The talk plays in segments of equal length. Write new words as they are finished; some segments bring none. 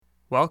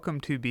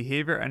Welcome to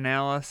Behavior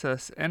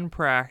Analysis in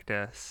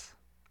Practice,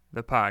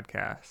 the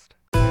podcast.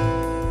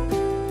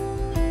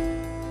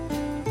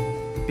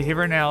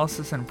 Behavior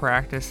Analysis in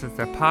Practice is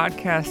a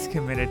podcast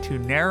committed to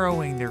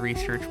narrowing the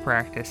research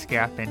practice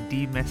gap and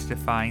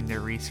demystifying the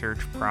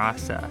research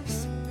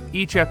process.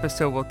 Each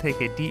episode will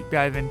take a deep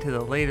dive into the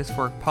latest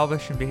work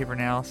published in Behavior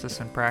Analysis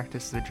in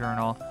Practice, the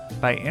journal,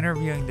 by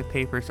interviewing the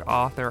paper's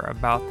author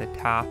about the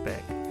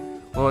topic.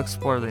 We'll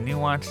explore the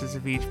nuances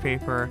of each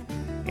paper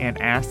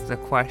and ask the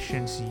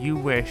questions you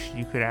wish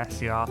you could ask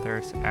the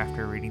authors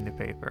after reading the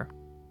paper.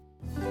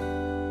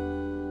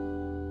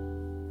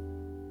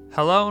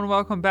 Hello and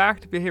welcome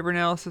back to Behavior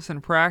Analysis in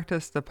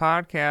Practice, the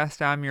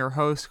podcast. I'm your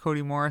host,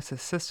 Cody Morris,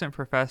 Assistant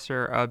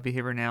Professor of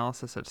Behavior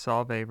Analysis at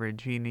Salve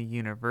Regina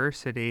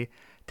University.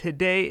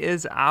 Today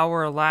is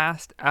our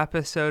last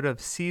episode of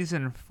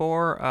Season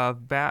 4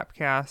 of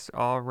BAPcast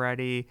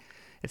already.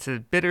 It's a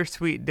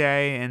bittersweet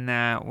day in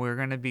that we're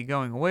going to be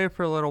going away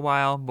for a little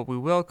while, but we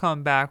will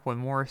come back with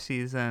more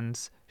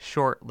seasons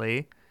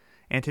shortly.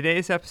 And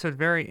today's episode is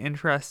very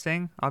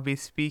interesting. I'll be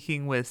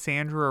speaking with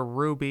Sandra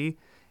Ruby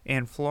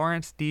and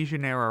Florence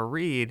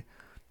DeGeneiro-Reed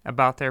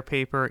about their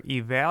paper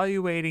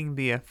Evaluating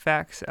the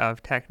Effects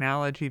of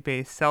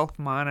Technology-Based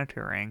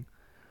Self-Monitoring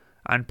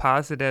on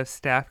Positive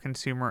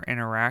Staff-Consumer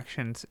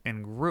Interactions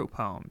in Group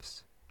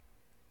Homes.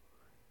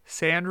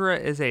 Sandra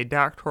is a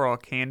doctoral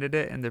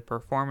candidate in the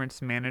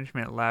Performance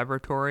Management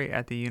Laboratory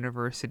at the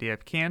University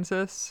of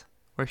Kansas,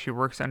 where she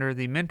works under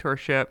the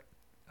mentorship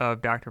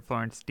of Dr.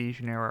 Florence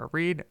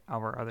DeGeneiro-Reed,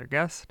 our other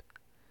guest.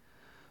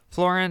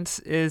 Florence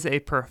is a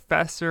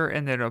professor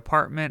in the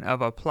Department of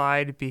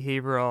Applied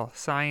Behavioral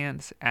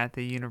Science at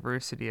the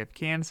University of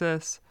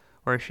Kansas,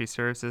 where she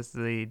serves as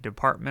the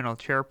departmental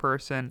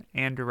chairperson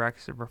and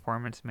directs the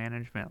Performance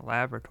Management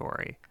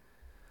Laboratory.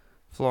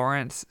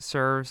 Florence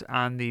serves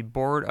on the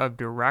board of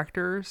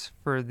directors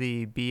for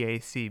the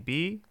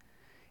BACB,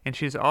 and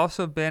she's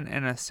also been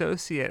an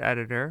associate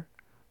editor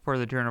for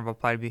the Journal of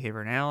Applied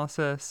Behavior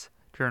Analysis,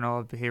 Journal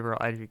of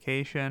Behavioral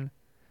Education,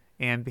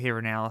 and Behavior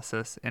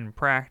Analysis in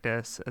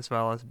Practice, as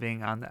well as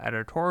being on the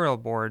editorial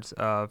boards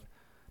of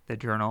the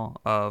Journal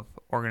of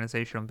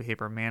Organizational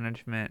Behavior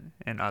Management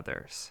and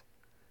others.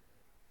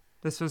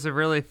 This was a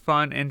really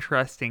fun,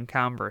 interesting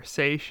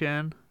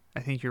conversation. I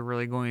think you're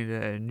really going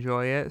to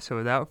enjoy it. So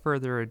without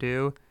further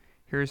ado,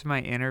 here's my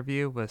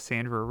interview with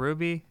Sandra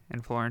Ruby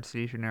and Florence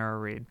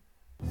DeGeneiro-Reed.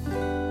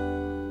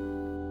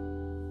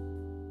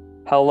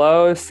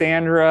 Hello,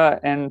 Sandra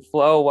and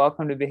Flo.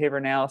 Welcome to Behavior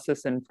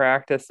Analysis in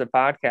Practice, the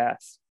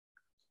podcast.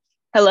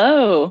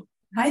 Hello.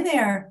 Hi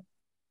there.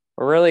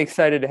 We're really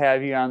excited to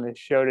have you on this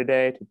show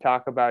today to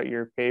talk about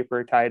your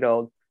paper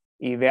titled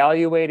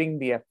Evaluating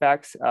the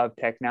Effects of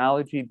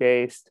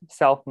Technology-Based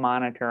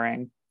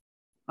Self-Monitoring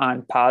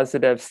on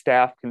Positive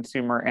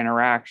Staff-Consumer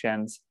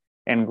Interactions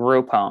in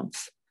Group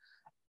Homes.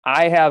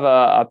 I have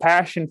a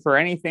passion for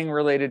anything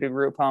related to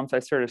group homes. I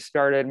sort of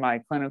started my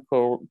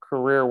clinical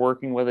career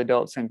working with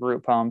adults in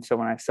group homes. So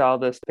when I saw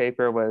this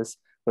paper was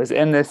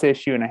in this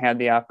issue and I had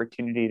the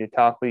opportunity to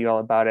talk with you all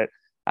about it,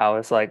 I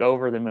was like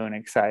over the moon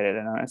excited.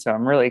 And so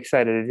I'm really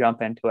excited to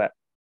jump into it.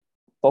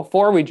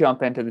 Before we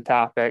jump into the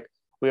topic,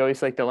 we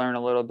always like to learn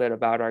a little bit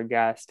about our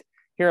guest,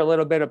 hear a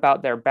little bit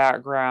about their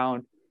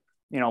background,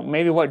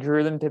 maybe what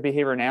drew them to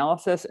behavior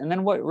analysis, and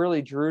then what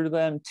really drew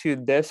them to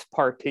this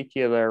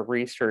particular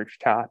research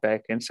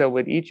topic. And so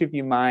would each of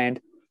you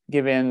mind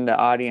giving the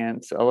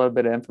audience a little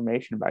bit of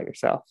information about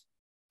yourself?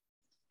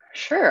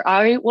 Sure,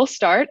 I will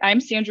start.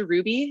 I'm Sandra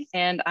Ruby,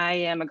 and I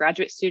am a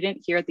graduate student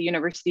here at the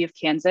University of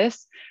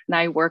Kansas, and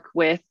I work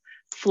with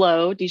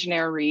Flo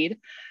DeGeneiro-Reed.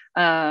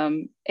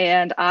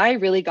 And I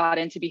really got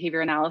into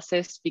behavior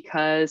analysis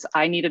because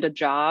I needed a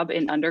job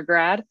in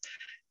undergrad.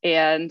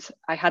 And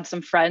I had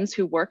some friends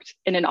who worked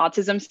in an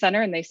autism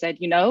center and they said,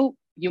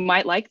 you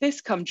might like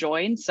this, come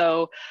join.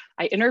 So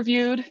I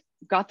interviewed,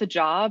 got the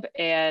job,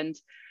 and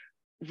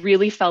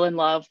really fell in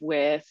love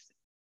with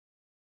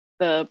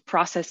the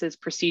processes,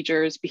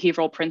 procedures,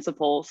 behavioral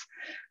principles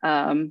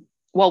while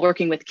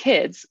working with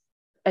kids.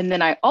 And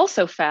then I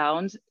also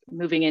found,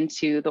 moving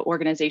into the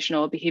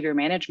organizational behavior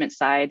management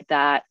side,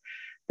 that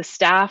the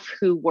staff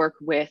who work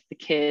with the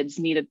kids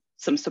needed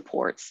some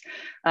supports.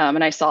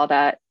 And I saw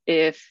that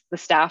if the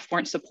staff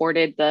weren't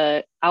supported,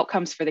 the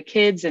outcomes for the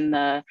kids and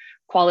the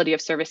quality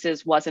of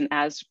services wasn't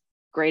as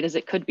great as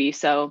it could be.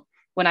 So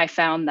when I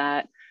found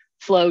that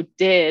Flo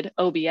did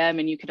OBM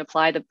and you could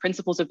apply the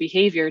principles of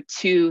behavior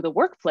to the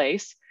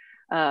workplace,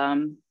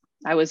 I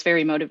was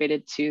very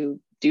motivated to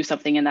do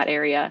something in that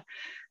area,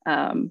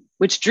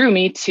 which drew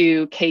me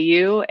to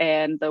KU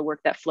and the work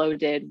that Flo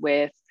did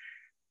with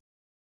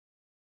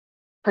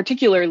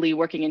particularly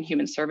working in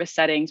human service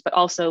settings, but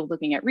also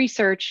looking at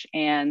research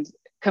and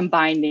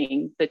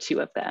combining the two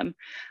of them,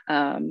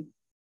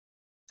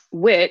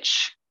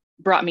 which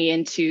brought me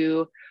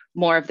into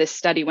more of this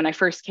study. When I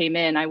first came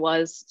in, I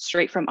was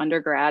straight from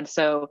undergrad.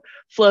 So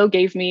Flo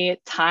gave me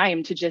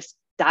time to just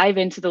dive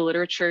into the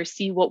literature,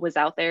 see what was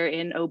out there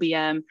in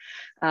OBM,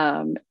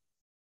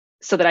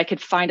 so that I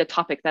could find a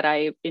topic that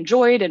I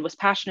enjoyed and was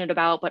passionate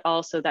about, but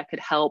also that could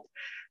help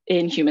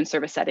in human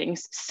service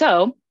settings.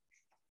 So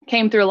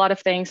came through a lot of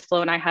things.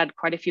 Flo and I had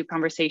quite a few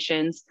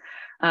conversations.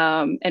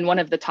 And one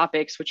of the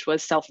topics, which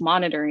was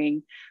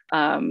self-monitoring,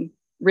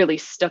 really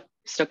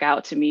stuck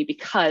out to me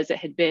because it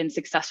had been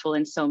successful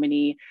in so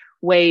many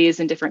ways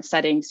in different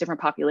settings,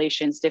 different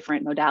populations,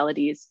 different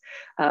modalities,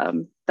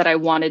 that I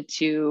wanted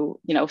to,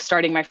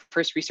 starting my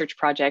first research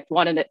project,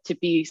 wanted it to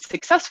be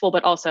successful,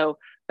 but also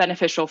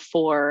beneficial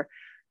for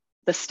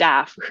the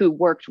staff who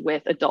worked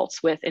with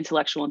adults with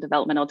intellectual and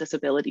developmental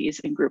disabilities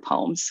in group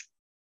homes.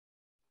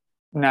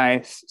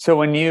 Nice. So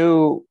when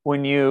you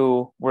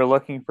were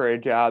looking for a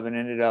job and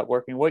ended up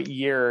working, what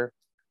year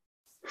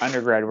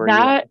undergrad were you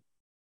in?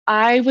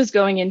 I was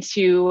going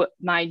into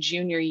my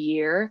junior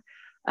year.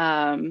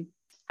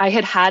 I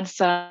had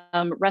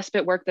some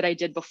respite work that I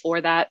did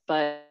before that,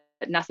 but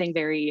nothing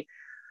very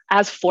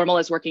as formal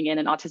as working in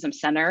an autism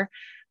center.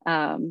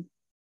 And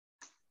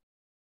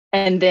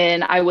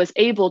then I went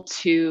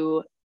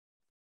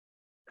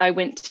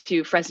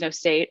to Fresno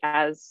State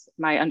as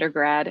my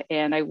undergrad,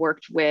 and I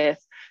worked with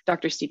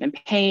Dr. Stephen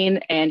Payne,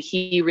 and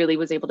he really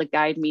was able to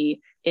guide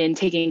me in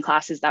taking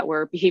classes that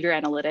were behavior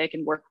analytic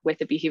and work with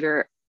the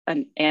behavior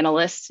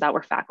analysts that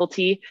were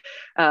faculty,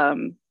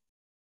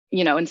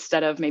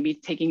 instead of maybe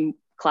taking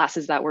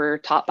classes that were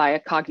taught by a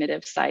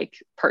cognitive psych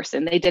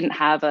person. They didn't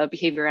have a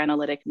behavior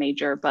analytic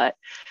major, but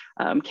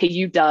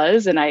KU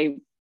does, and I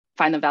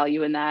find the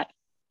value in that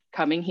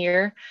coming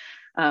here.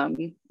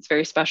 It's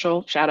very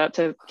special. Shout out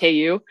to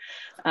KU.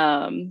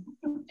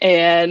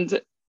 And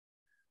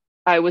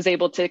I was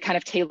able to kind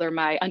of tailor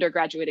my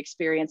undergraduate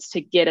experience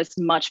to get as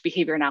much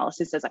behavior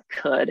analysis as I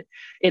could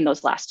in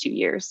those last 2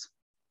 years.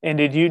 And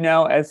did you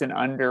know as an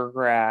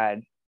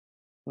undergrad,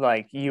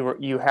 like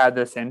you had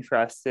this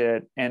interest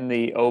in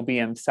the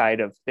OBM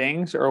side of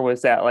things, or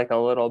was that like a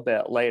little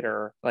bit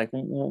later? Like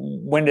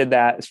when did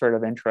that sort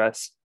of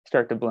interest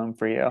start to bloom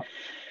for you?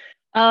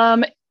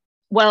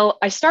 Well,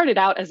 I started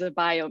out as a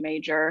bio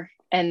major,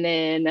 and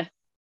then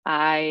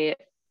I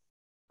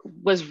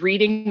was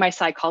reading my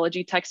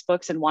psychology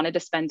textbooks and wanted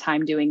to spend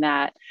time doing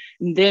that.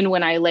 And then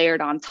when I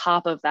layered on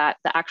top of that,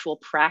 the actual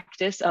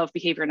practice of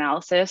behavior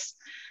analysis,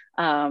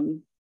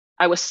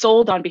 I was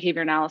sold on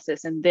behavior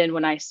analysis. And then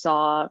when I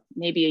saw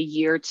maybe a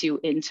year or two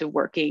into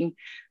working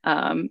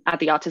at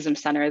the Autism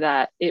Center,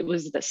 that it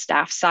was the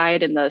staff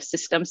side and the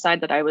system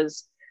side that I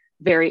was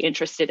very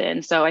interested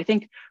in. So I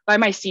think by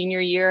my senior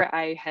year,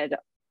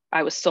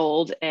 I was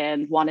sold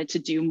and wanted to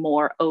do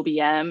more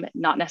OBM,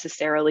 not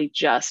necessarily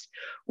just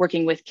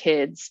working with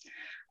kids.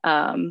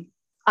 I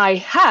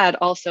had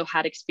also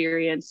had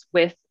experience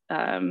with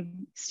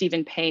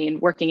Stephen Payne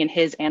working in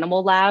his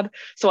animal lab.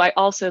 So I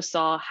also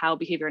saw how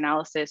behavior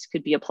analysis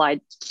could be applied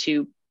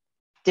to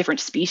different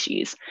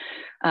species.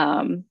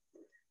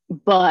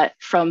 But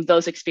from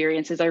those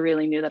experiences, I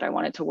really knew that I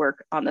wanted to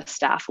work on the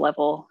staff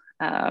level.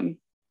 But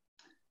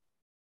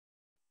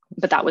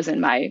that was in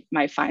my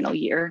final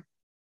year.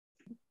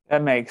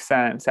 That makes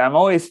sense. I'm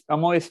always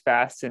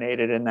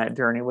fascinated in that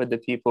journey with the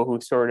people who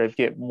sort of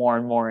get more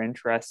and more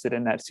interested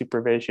in that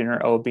supervision or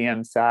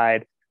OBM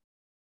side.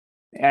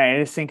 And I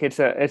just think it's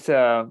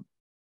a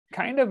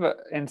kind of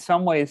in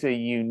some ways a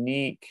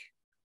unique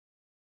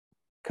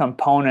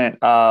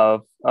component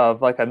of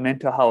like a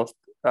mental health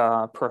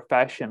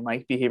profession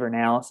like behavior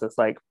analysis.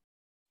 Like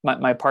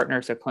my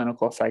partner's a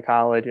clinical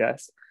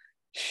psychologist.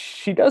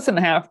 She doesn't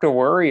have to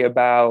worry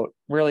about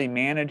really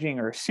managing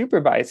or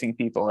supervising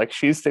people. Like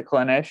she's the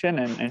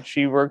clinician and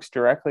she works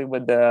directly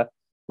with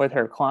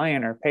her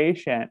client or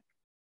patient.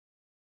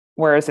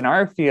 Whereas in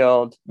our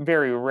field,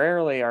 very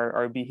rarely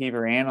are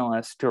behavior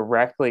analysts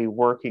directly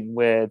working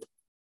with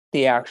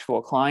the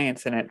actual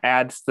clients, and it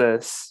adds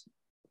this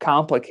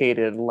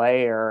complicated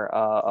layer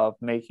of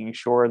making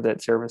sure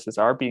that services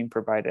are being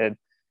provided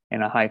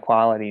in a high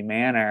quality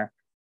manner.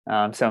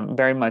 So I'm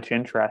very much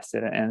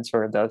interested in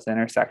sort of those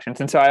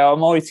intersections. And so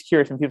I'm always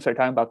curious when people start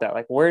talking about that,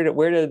 like where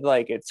did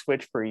like it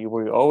switch for you?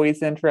 Were you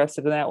always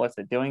interested in that? Was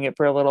it doing it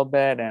for a little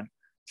bit? And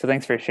so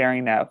thanks for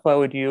sharing that. Flo,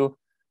 would you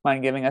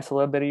mind giving us a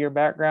little bit of your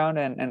background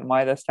and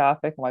why this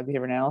topic, why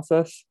behavior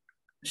analysis?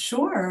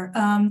 Sure.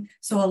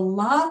 So a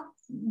lot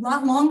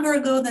longer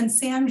ago than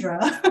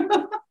Sandra.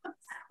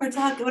 We're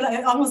talking,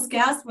 I almost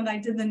gasped when I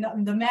did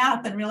the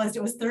math and realized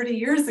it was 30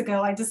 years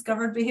ago I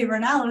discovered behavior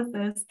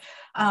analysis.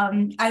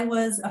 I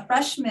was a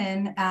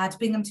freshman at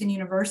Binghamton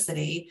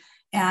University,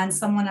 and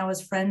someone I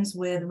was friends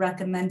with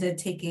recommended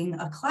taking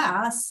a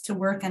class to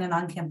work in an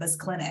on-campus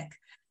clinic.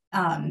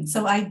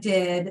 So I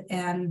did,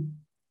 and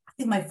I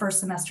think my first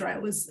semester I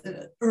was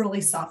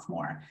early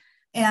sophomore.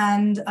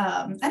 And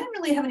I didn't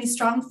really have any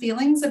strong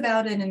feelings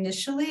about it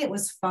initially. It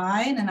was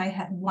fine. And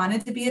I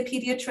wanted to be a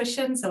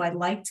pediatrician, so I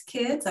liked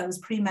kids. I was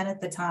pre-med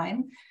at the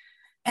time.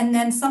 And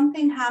then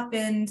something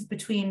happened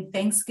between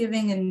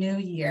Thanksgiving and New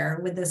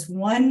Year with this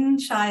one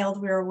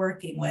child we were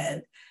working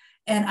with.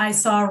 And I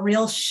saw a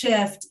real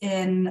shift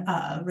in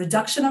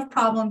reduction of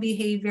problem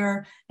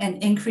behavior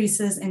and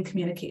increases in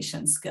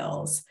communication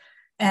skills.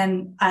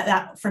 And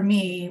that for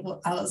me,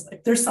 I was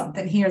like, there's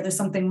something here. There's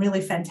something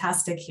really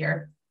fantastic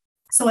here.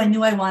 So I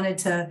knew I wanted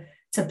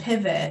to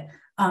pivot,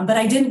 but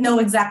I didn't know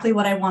exactly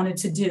what I wanted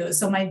to do.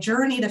 So my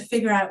journey to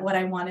figure out what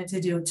I wanted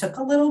to do took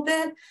a little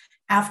bit.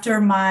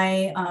 After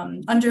my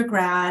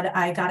undergrad,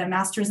 I got a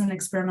master's in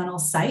experimental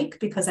psych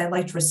because I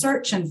liked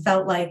research and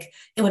felt like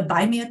it would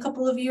buy me a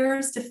couple of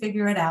years to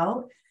figure it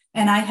out.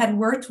 And I had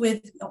worked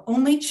with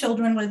only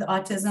children with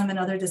autism and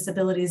other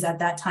disabilities at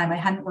that time. I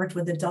hadn't worked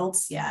with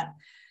adults yet.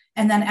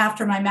 And then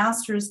after my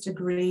master's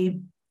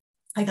degree,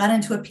 I got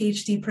into a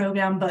PhD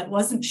program, but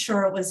wasn't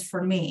sure it was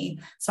for me.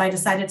 So I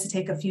decided to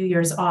take a few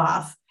years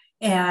off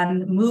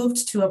and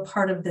moved to a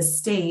part of the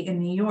state in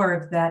New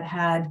York that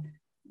had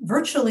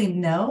virtually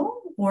no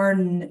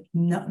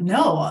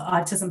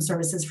autism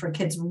services for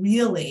kids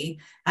really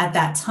at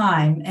that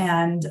time.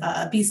 And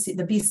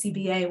the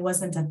BCBA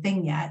wasn't a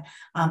thing yet.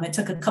 It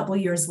took a couple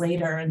of years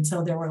later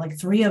until there were like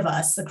 3 of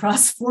us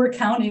across 4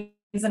 counties,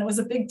 and it was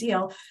a big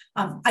deal.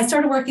 I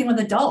started working with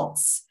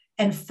adults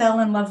and fell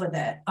in love with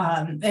it.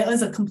 It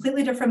was a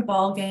completely different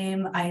ball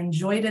game. I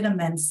enjoyed it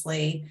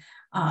immensely.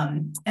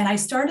 And I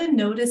started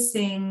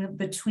noticing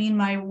between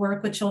my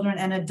work with children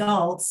and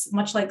adults,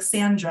 much like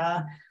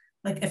Sandra,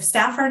 like if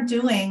staff aren't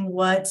doing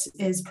what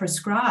is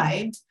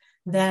prescribed,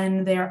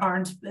 then there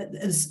aren't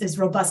as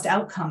robust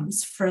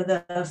outcomes for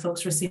the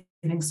folks receiving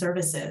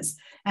services.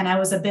 And I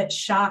was a bit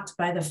shocked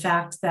by the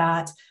fact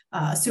that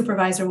a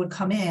supervisor would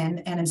come in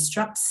and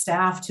instruct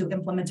staff to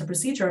implement a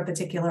procedure a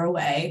particular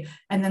way,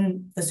 and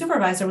then the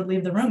supervisor would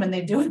leave the room and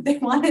they'd do what they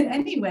wanted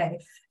anyway.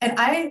 And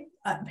I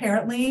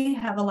apparently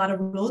have a lot of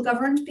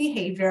rule-governed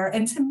behavior,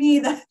 and to me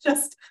that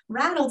just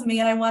rattled me,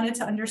 and I wanted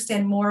to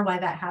understand more why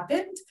that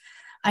happened.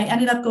 I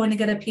ended up going to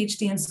get a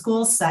PhD in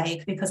school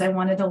psych because I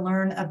wanted to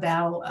learn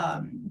about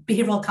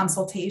behavioral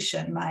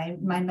consultation. My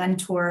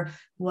mentor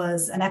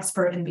was an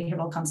expert in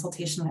behavioral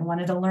consultation. I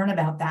wanted to learn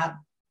about that.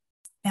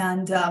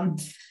 And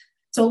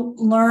so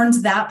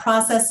learned that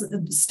process,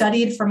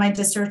 studied for my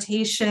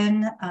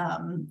dissertation,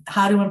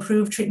 how to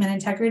improve treatment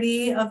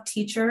integrity of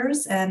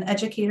teachers and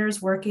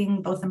educators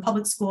working both in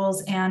public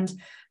schools and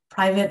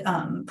private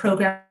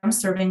programs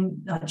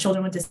serving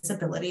children with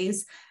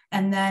disabilities,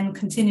 and then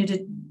continued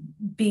to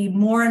be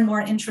more and more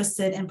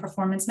interested in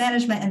performance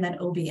management and then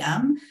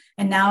OBM.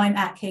 And now I'm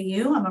at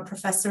KU, I'm a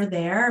professor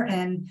there,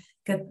 and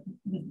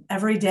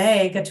every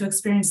day get to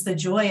experience the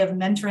joy of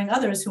mentoring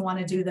others who want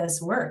to do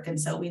this work. And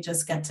so we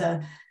just get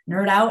to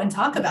nerd out and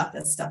talk about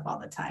this stuff all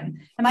the time.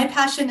 And my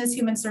passion is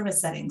human service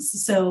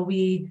settings. So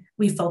we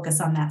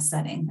focus on that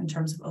setting in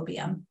terms of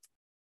OBM.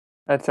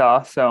 That's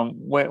awesome.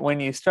 When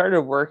you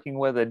started working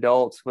with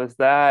adults, was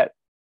that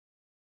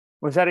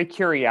a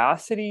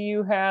curiosity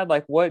you had?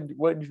 Like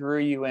what drew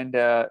you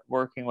into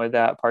working with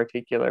that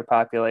particular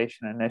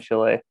population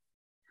initially?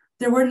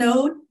 There were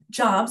no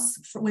jobs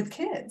with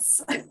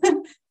kids.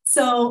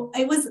 So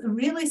it was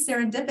really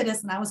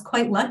serendipitous, and I was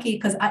quite lucky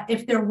because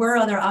if there were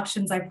other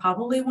options, I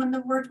probably wouldn't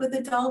have worked with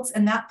adults,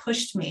 and that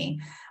pushed me.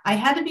 I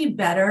had to be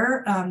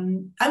better.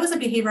 I was a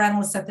behavior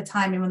analyst at the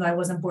time, even though I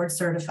wasn't board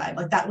certified.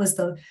 Like that was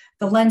the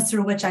lens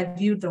through which I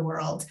viewed the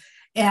world.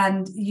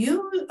 And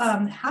you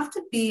have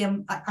to be,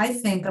 I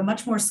think, a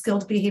much more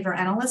skilled behavior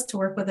analyst to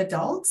work with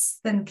adults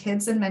than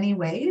kids in many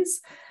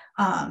ways.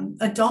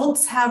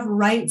 Adults have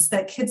rights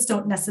that kids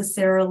don't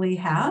necessarily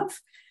have.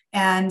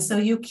 And so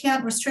you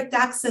can't restrict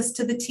access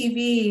to the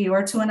TV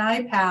or to an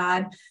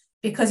iPad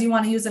because you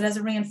want to use it as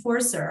a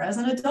reinforcer. As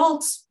an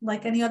adult,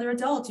 like any other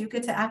adult, you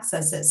get to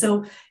access it.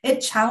 So it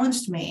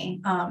challenged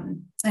me.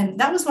 And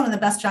that was one of the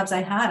best jobs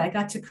I had. I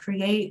got to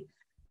create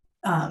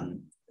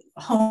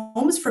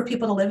homes for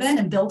people to live in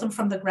and build them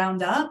from the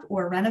ground up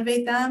or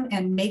renovate them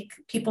and make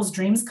people's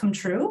dreams come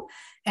true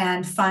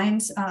and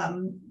find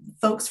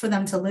folks for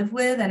them to live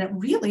with. And it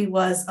really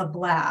was a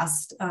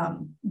blast.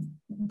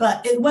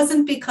 But it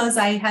wasn't because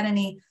I had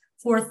any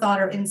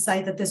forethought or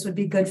insight that this would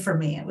be good for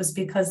me. It was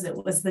because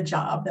it was the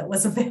job that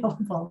was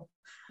available.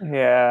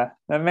 Yeah,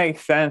 that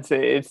makes sense.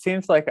 It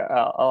seems like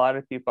a lot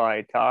of people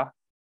I talk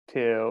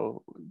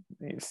to,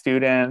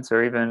 students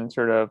or even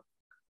sort of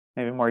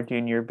maybe more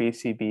junior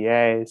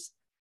BCBAs,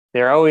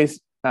 they're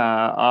always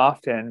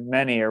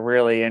many are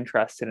really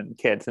interested in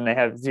kids, and they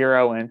have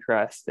zero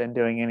interest in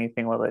doing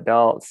anything with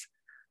adults.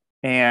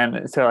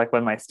 And so like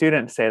when my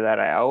students say that,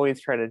 I always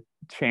try to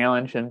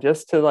challenge them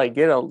just to like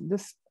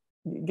just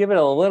give it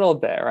a little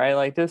bit, right?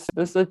 Like just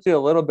let's do a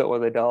little bit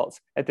with adults.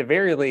 At the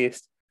very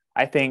least,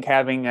 I think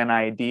having an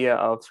idea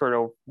of sort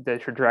of the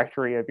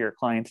trajectory of your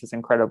clients is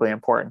incredibly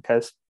important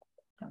because,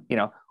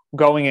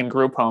 going in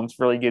group homes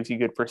really gives you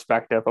good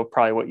perspective of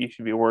probably what you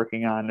should be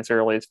working on as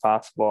early as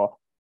possible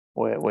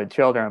with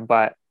children.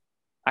 But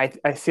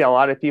I see a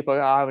lot of people,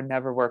 I would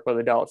never work with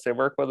adults. They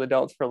work with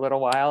adults for a little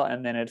while,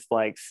 and then it's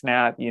like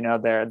snap,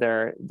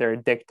 they're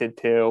addicted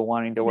to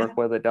wanting to work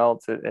with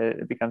adults.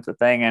 It becomes a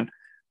thing. And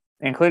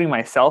including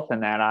myself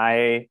in that,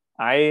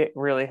 I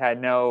really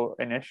had no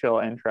initial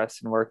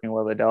interest in working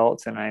with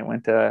adults. And I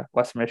went to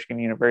Western Michigan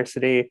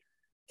University.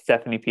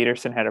 Stephanie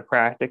Peterson had a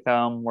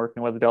practicum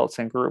working with adults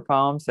in group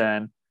homes.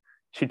 And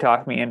she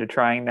talked me into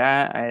trying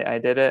that. I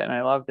did it and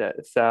I loved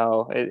it.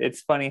 So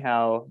it's funny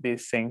how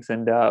these things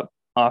end up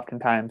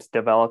oftentimes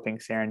developing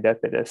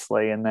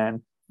serendipitously and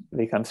then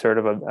become sort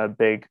of a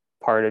big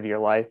part of your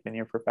life and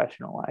your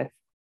professional life.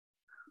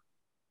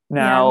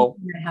 Now,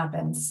 it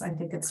happens. I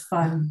think it's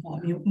fun.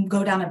 You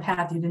go down a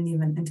path you didn't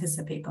even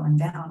anticipate going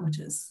down, which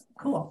is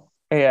cool.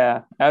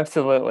 Yeah,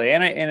 absolutely.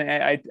 And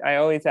I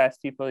always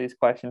ask people these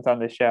questions on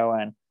the show,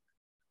 and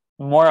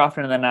more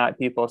often than not,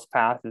 people's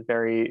path is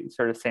very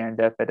sort of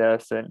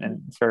serendipitous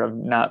and sort of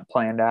not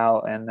planned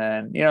out. And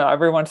then,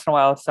 every once in a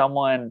while,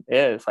 someone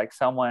is like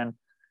someone,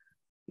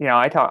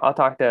 I'll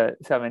talk to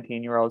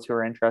 17-year-olds who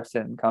are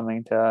interested in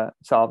coming to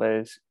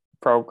Solvay's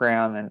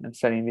program and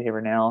studying behavior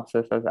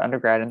analysis as an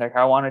undergrad. And they're like,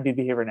 I want to do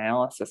behavior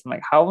analysis. I'm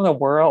like, how in the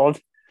world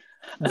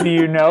do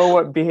you know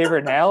what behavior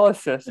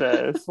analysis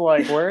is?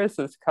 Like, where is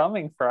this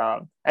coming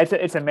from?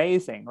 It's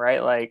amazing,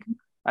 right? Like,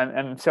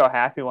 I'm so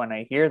happy when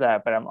I hear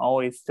that, but I'm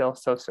always still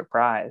so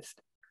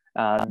surprised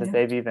that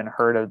they've even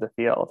heard of the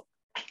field.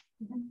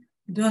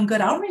 Doing good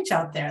outreach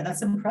out there.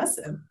 That's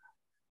impressive.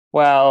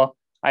 Well,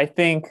 I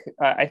think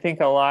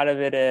a lot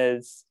of it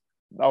is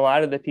a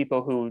lot of the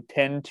people who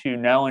tend to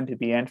know and to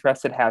be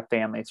interested have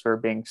families who are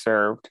being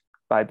served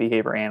by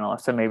behavior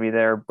analysts. So maybe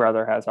their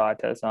brother has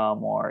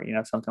autism or,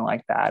 something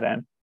like that.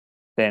 And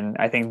then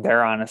I think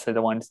they're honestly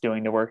the ones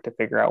doing the work to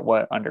figure out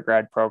what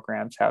undergrad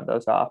programs have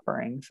those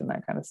offerings and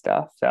that kind of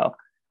stuff. So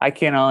I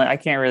can't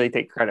really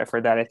take credit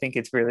for that. I think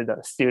it's really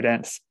the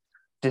students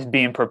just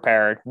being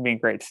prepared, being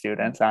great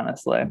students,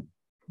 honestly.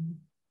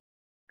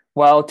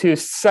 Well, to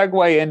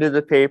segue into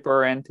the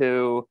paper and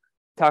to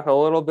talk a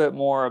little bit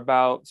more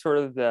about sort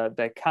of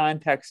the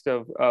context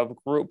of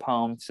group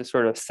homes to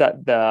sort of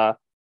set the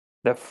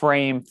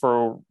frame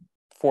for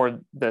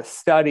the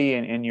study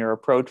and your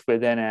approach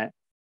within it.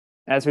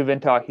 As we've been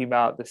talking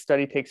about, the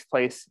study takes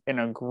place in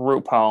a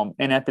group home.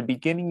 And at the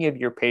beginning of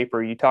your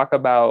paper, you talk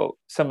about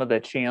some of the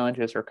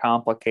challenges or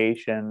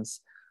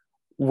complications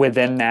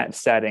within that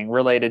setting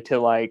related to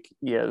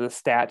the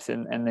stats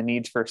and the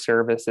needs for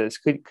services.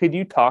 Could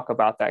you talk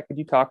about that? Could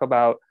you talk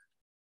about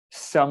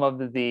some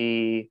of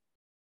the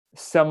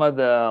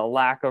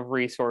lack of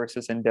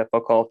resources and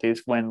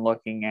difficulties when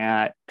looking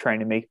at trying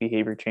to make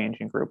behavior change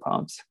in group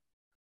homes?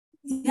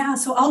 Yeah,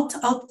 so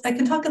I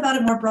can talk about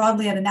it more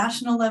broadly at a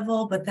national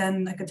level, but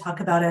then I could talk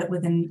about it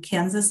within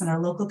Kansas and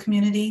our local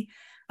community.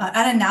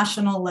 At a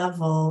national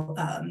level,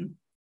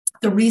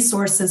 the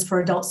resources for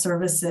adult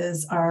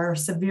services are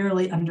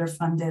severely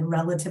underfunded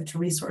relative to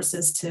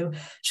resources to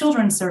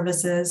children's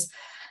services.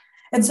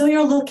 And so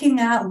you're looking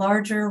at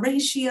larger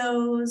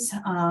ratios,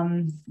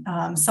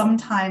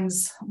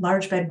 sometimes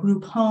large bed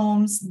group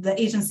homes.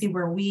 The agency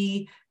where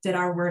we did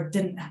our work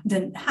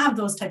didn't have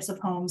those types of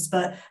homes,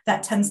 but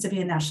that tends to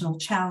be a national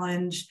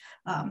challenge.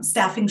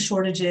 Staffing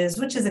shortages,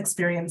 which is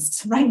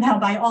experienced right now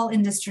by all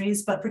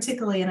industries, but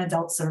particularly in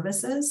adult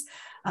services.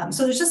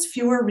 So there's just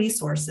fewer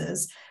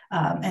resources.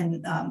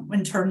 And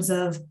in terms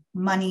of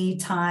money,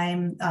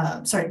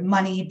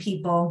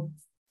 people,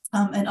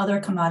 and other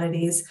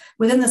commodities.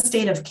 Within the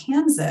state of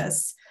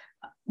Kansas,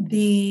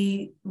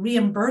 the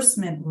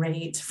reimbursement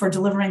rate for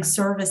delivering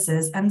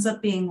services ends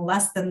up being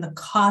less than the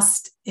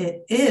cost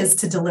it is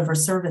to deliver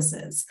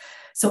services.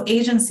 So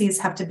agencies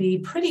have to be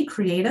pretty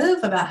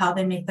creative about how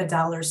they make the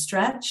dollars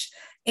stretch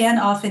and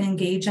often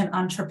engage in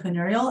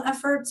entrepreneurial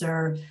efforts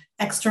or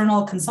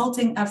external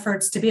consulting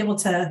efforts to be able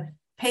to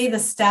pay the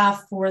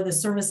staff for the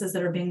services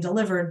that are being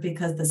delivered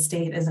because the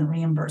state isn't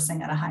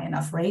reimbursing at a high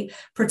enough rate,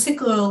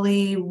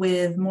 particularly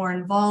with more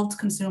involved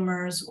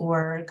consumers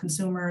or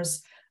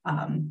consumers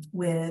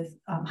with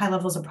high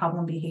levels of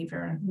problem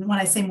behavior. When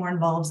I say more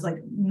involved, like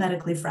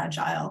medically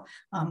fragile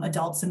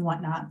adults and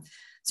whatnot.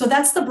 So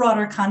that's the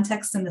broader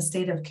context in the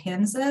state of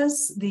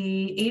Kansas.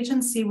 The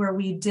agency where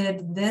we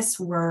did this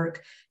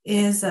work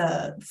is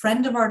a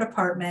friend of our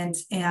department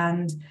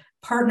and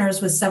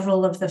partners with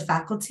several of the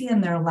faculty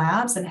in their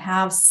labs and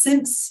have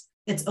since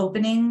its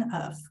opening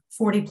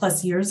 40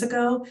 plus years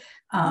ago.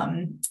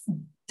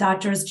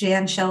 Doctors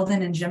Jan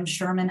Sheldon and Jim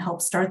Sherman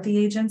helped start the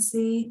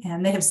agency,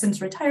 and they have since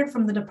retired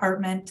from the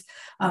department.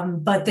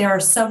 But there are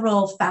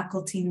several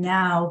faculty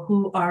now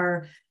who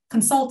are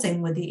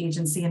consulting with the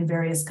agency in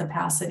various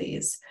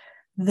capacities.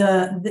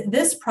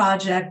 This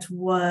project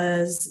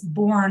was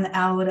born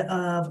out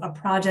of a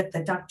project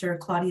that Dr.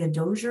 Claudia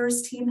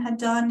Dozier's team had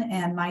done,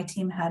 and my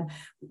team had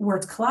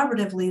worked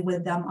collaboratively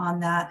with them on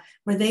that,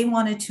 where they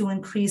wanted to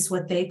increase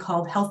what they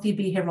called healthy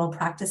behavioral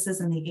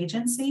practices in the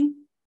agency.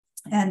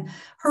 And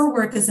her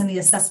work is in the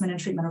assessment and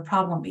treatment of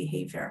problem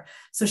behavior.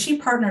 So she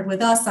partnered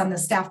with us on the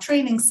staff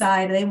training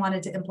side. They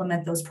wanted to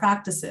implement those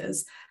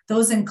practices.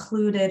 Those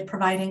included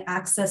providing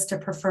access to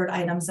preferred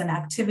items and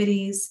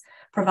activities,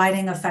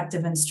 providing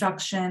effective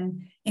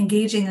instruction,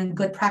 engaging in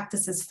good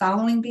practices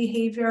following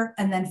behavior,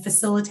 and then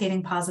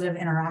facilitating positive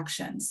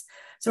interactions.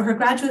 So her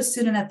graduate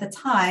student at the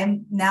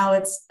time, now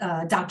it's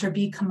Dr.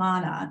 B.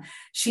 Kamana.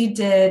 She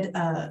did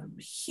a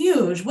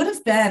huge, would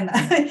have been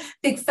a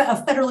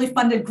federally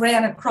funded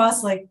grant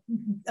across like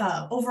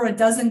over a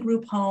dozen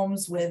group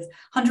homes with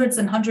hundreds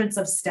and hundreds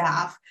of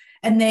staff.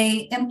 And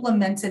they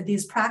implemented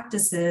these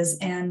practices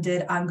and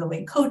did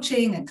ongoing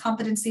coaching and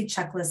competency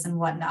checklists and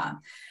whatnot.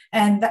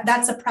 And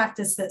that's a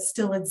practice that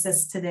still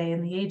exists today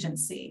in the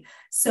agency.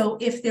 So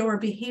if there were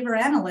behavior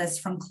analysts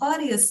from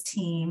Claudia's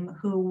team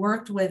who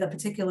worked with a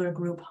particular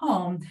group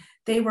home,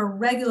 they were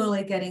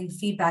regularly getting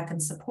feedback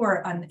and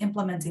support on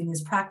implementing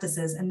these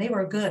practices, and they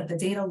were good. The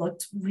data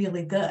looked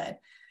really good.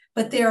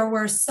 But there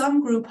were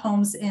some group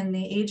homes in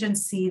the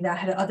agency that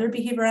had other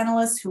behavior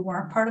analysts who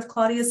weren't part of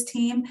Claudia's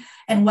team.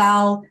 And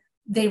while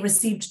they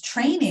received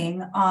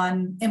training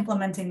on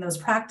implementing those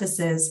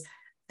practices,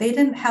 they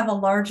didn't have a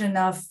large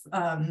enough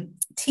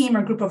team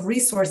or group of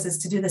resources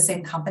to do the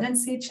same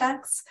competency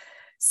checks.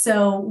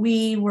 So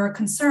we were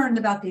concerned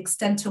about the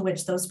extent to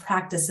which those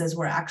practices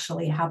were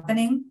actually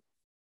happening.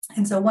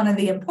 And so one of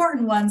the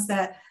important ones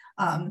that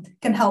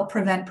can help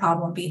prevent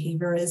problem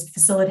behavior is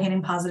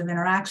facilitating positive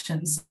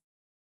interactions.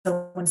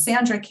 So when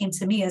Sandra came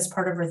to me as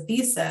part of her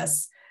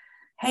thesis,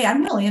 hey,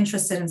 I'm really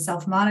interested in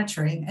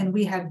self-monitoring. And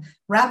we had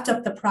wrapped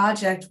up the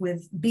project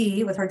with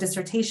B, with her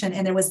dissertation,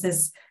 and there was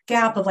this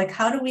gap of like,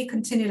 how do we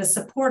continue to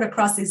support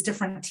across these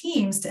different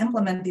teams to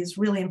implement these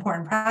really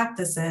important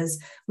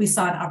practices? We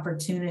saw an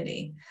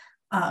opportunity.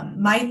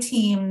 My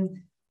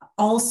team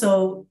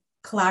also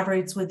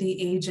collaborates with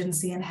the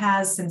agency and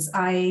has since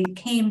I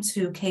came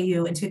to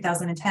KU in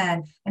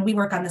 2010, and we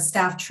work on the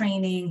staff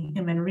training,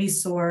 human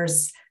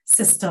resource,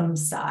 system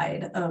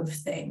side of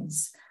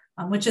things.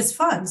 Which is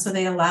fun. So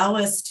they allow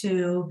us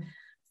to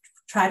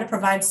try to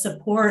provide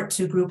support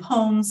to group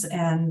homes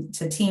and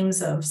to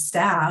teams of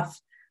staff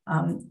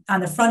on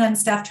the front end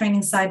staff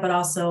training side, but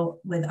also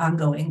with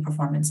ongoing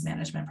performance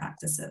management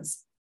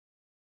practices.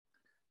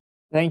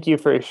 Thank you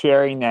for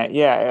sharing that.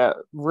 Yeah,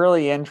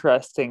 really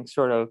interesting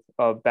sort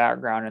of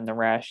background and the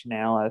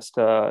rationale as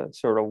to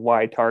sort of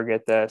why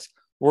target this.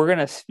 We're going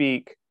to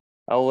speak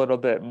a little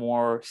bit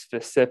more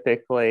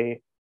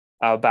specifically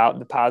about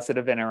the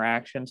positive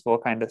interactions. We'll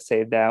kind of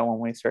save that when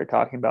we start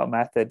talking about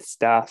method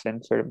stuff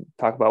and sort of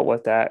talk about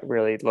what that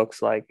really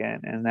looks like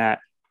and that.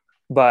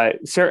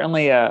 But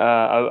certainly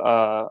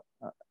a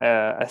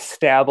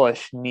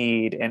established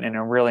need and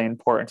a really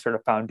important sort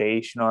of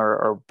foundation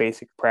or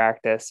basic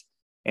practice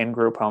in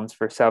group homes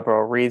for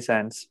several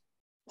reasons.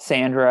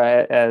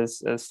 Sandra,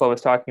 as Flo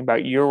was talking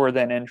about, you were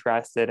then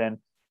interested in,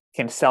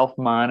 can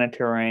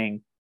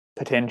self-monitoring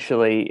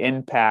potentially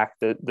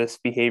impact this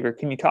behavior?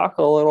 Can you talk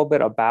a little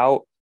bit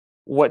about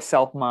what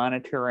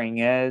self-monitoring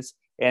is,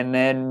 and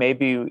then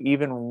maybe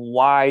even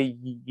why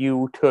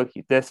you took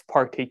this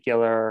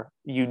particular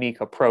unique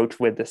approach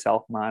with the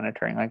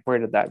self-monitoring? Like, where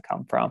did that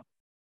come from?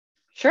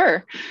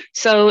 Sure.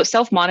 So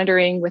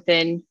self-monitoring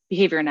within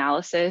behavior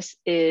analysis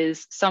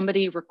is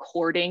somebody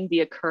recording the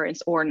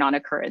occurrence or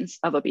non-occurrence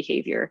of a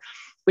behavior,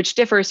 which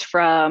differs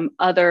from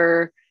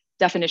other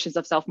definitions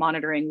of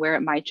self-monitoring where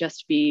it might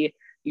just be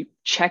you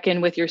check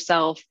in with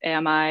yourself.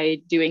 Am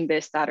I doing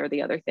this, that, or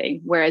the other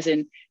thing? Whereas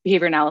in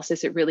behavior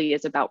analysis, it really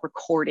is about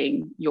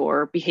recording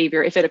your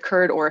behavior, if it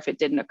occurred or if it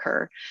didn't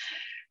occur.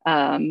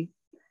 And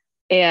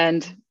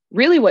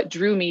really what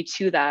drew me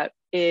to that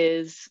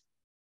is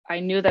I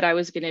knew that I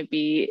was going to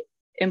be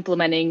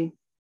implementing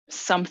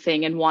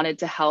something and wanted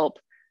to help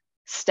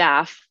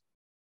staff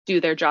do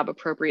their job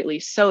appropriately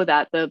so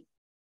that the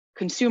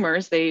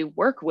consumers they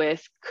work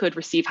with could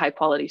receive high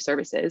quality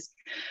services.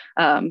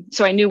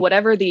 So I knew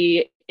whatever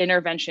the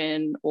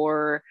intervention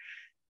or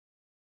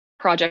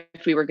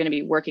project we were going to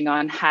be working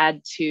on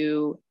had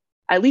to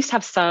at least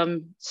have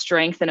some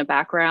strength and a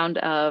background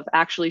of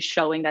actually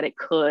showing that it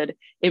could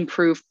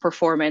improve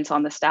performance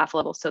on the staff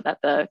level so that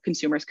the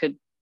consumers could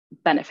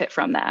benefit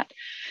from that.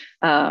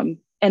 And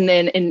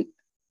then in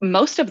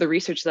most of the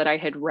research that I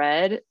had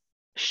read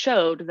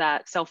showed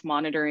that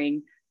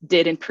self-monitoring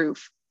did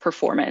improve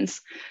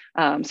performance.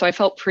 So I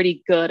felt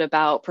pretty good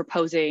about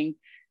proposing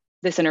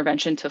this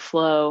intervention to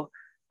Flo.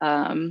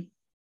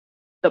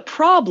 The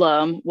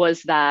problem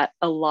was that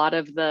a lot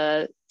of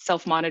the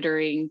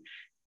self-monitoring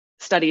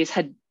studies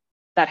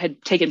that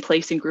had taken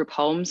place in group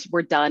homes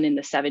were done in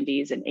the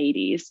 70s and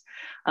 80s.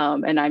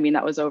 And I mean,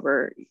 that was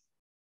over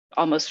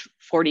almost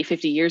 40,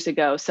 50 years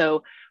ago.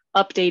 So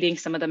updating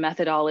some of the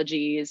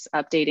methodologies,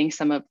 updating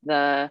some of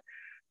the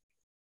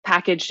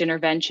packaged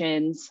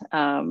interventions.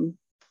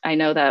 I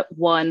know that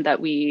one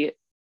that we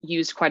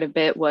used quite a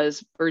bit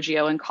was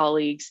Bergio and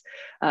colleagues.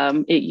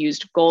 It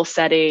used goal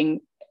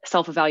setting,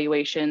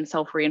 self-evaluation,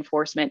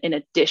 self-reinforcement in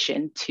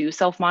addition to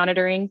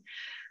self-monitoring.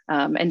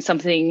 And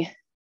something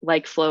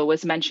like Flo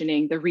was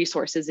mentioning, the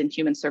resources in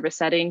human service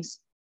settings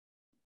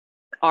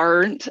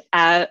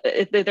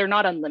they're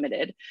not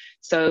unlimited.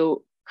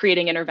 So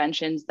creating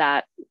interventions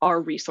that are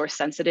resource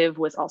sensitive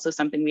was also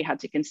something we had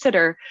to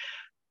consider.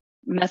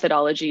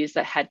 Methodologies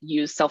that had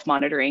used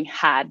self-monitoring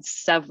had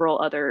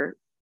several other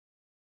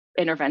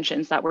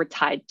interventions that were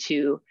tied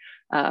to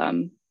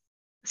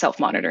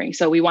self-monitoring.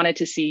 So we wanted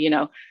to see,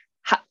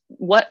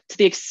 what, to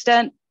the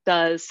extent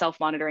does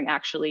self-monitoring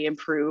actually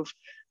improve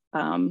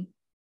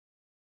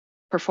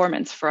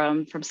performance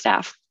from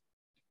staff?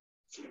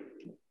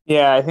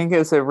 Yeah, I think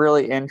it's a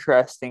really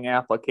interesting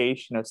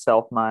application of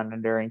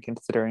self-monitoring,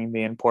 considering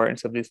the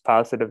importance of these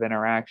positive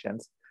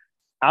interactions.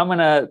 I'm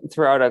gonna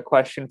throw out a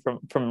question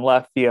from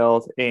left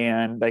field,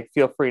 and like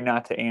feel free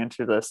not to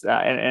answer this,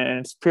 and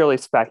it's purely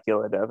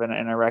speculative, and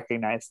I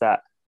recognize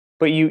that.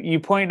 But you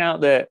point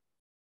out that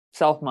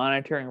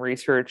self-monitoring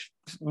research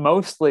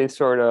mostly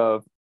sort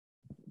of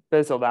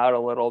fizzled out a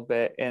little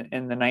bit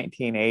in the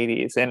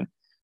 1980s, and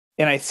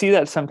I see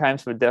that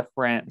sometimes with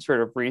different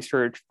sort of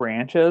research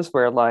branches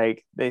where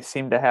like they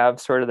seem to have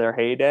sort of their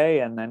heyday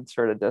and then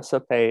sort of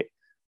dissipate.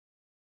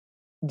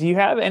 Do you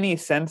have any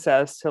sense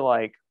as to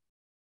like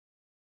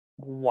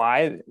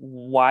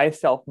why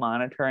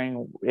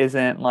self-monitoring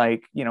isn't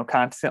like,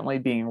 constantly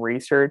being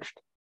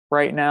researched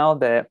right now,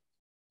 that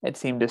it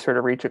seemed to sort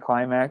of reach a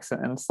climax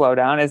and slow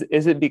down?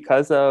 Is it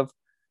because of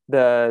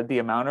the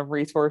amount of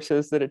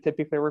resources that it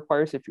typically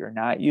requires if you're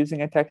not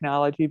using a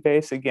technology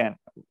base? Again,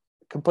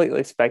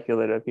 completely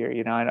speculative here.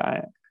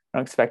 I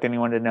don't expect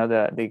anyone to know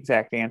the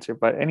exact answer,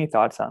 but any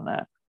thoughts on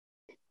that?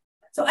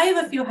 So I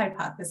have a few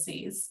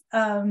hypotheses.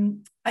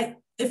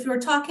 If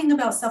you're talking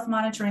about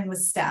self-monitoring with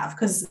staff,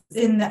 because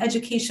in the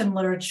education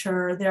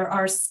literature, there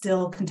are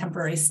still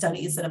contemporary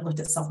studies that have looked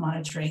at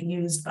self-monitoring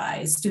used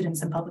by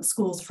students in public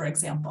schools, for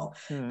example.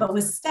 But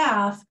with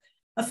staff,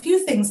 a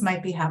few things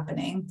might be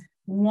happening.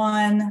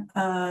 One,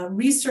 a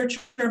researcher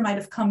might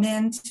have come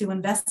in to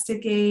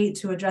investigate,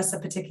 to address a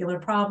particular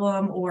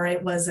problem, or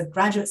it was a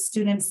graduate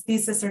student's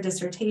thesis or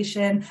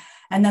dissertation,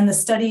 and then the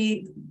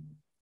study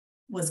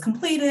was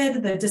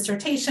completed, the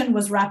dissertation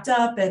was wrapped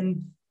up,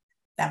 and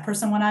that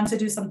person went on to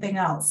do something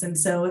else. And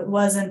so it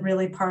wasn't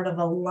really part of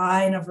a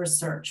line of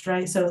research,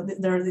 right? So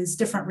there are these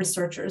different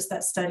researchers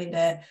that studied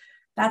it.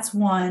 That's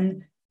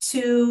one.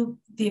 Two,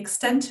 the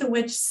extent to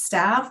which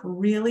staff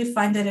really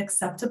find it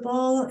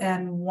acceptable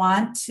and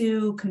want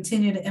to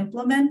continue to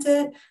implement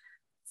it.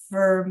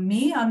 For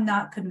me, I'm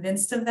not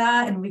convinced of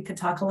that. And we could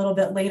talk a little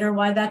bit later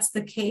why that's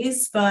the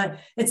case, but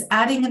it's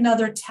adding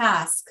another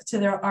task to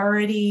their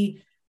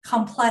already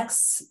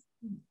complex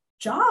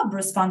job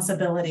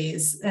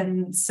responsibilities.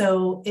 And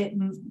so it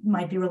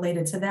might be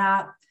related to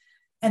that.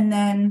 And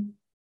then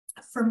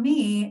for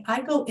me,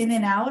 I go in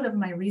and out of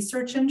my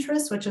research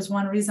interests, which is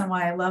one reason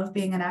why I love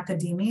being in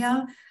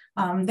academia.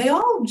 They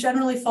all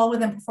generally fall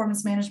within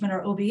performance management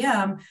or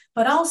OBM,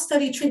 but I'll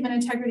study treatment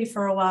integrity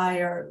for a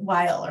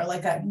while, or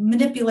like I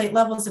manipulate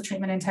levels of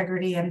treatment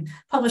integrity and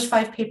publish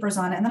 5 papers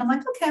on it. And then I'm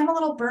like, okay, I'm a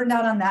little burned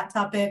out on that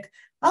topic.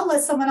 I'll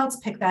let someone else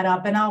pick that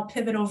up and I'll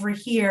pivot over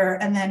here.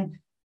 And then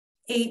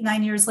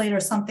 8-9 years later,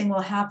 something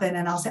will happen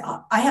and I'll say,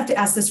 oh, I have to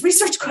ask this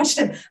research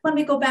question. Let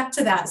me go back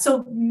to that.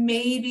 So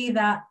maybe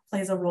that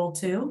plays a role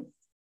too.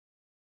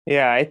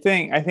 Yeah, I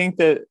think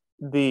that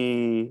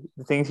the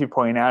things you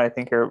point out, I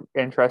think are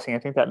interesting. I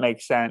think that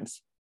makes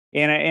sense.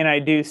 And I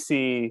do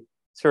see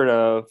sort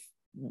of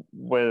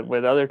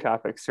with other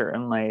topics,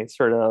 certainly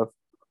sort of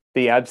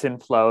the ebbs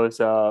and flows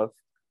of,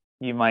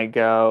 you might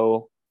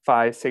go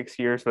 5-6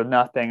 years with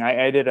nothing.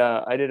 I did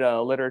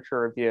a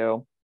literature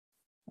review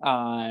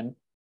on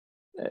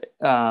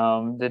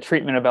the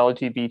treatment of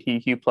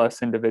LGBTQ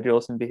plus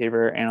individuals in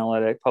behavior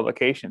analytic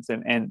publications.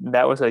 And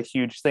that was a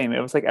huge theme. It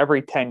was like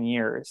every 10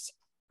 years.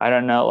 I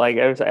don't know, like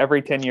it was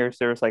every 10 years,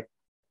 there was like,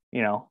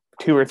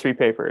 2 or 3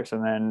 papers,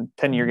 and then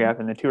 10-year gap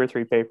and then 2 or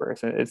 3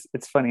 papers. And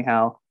it's funny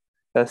how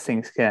those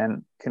things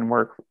can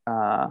work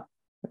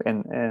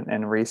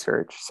in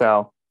research.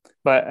 So,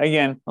 but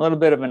again, a little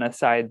bit of an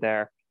aside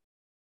there.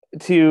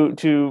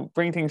 To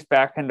bring things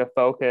back into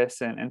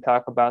focus and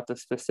talk about the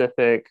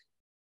specific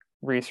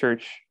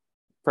research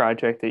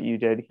project that you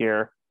did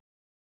here.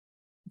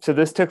 So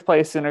this took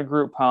place in a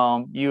group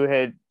home. You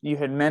had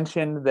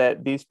mentioned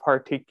that these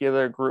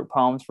particular group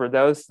homes were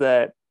those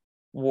that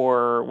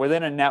were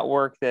within a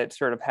network that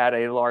sort of had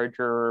a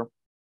larger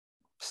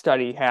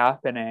study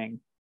happening.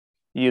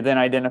 You then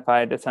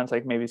identified, it sounds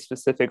like, maybe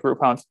specific group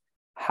homes.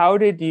 How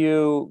did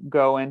you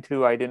go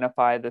into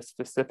identify the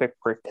specific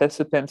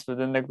participants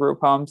within the group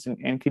homes?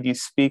 And could you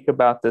speak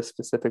about the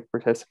specific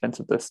participants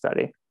of this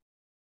study?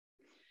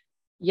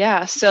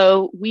 Yeah,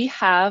 so we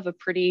have a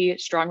pretty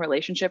strong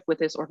relationship with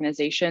this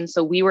organization.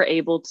 So we were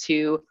able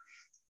to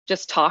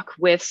just talk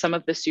with some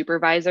of the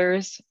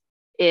supervisors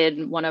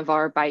in one of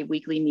our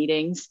bi-weekly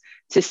meetings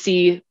to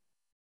see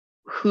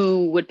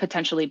who would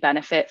potentially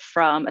benefit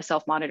from a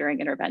self-monitoring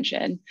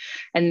intervention.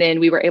 And then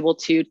we were able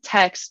to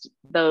text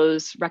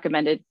those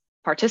recommended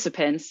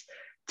participants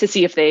to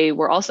see if they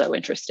were also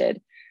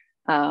interested.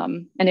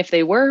 And if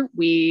they were,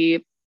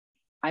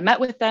 I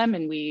met with them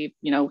and we,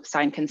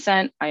 signed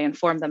consent. I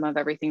informed them of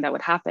everything that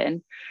would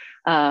happen.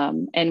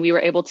 And we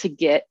were able to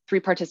get 3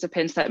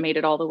 participants that made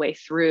it all the way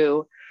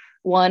through.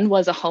 One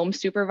was a home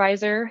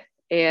supervisor,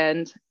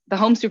 and the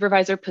home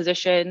supervisor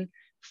position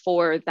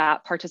for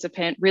that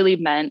participant really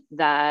meant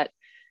that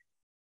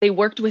they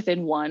worked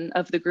within one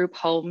of the group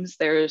homes.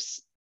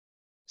 There's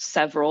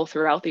several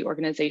throughout the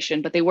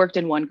organization, but they worked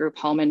in one group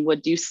home and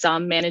would do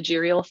some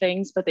managerial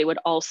things, but they would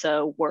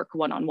also work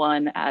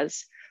one-on-one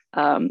as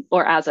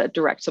or as a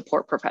direct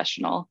support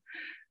professional.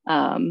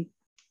 And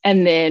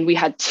then we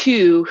had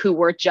 2 who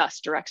were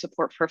just direct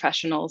support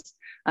professionals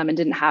and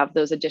didn't have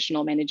those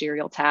additional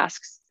managerial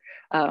tasks.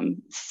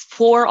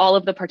 For all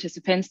of the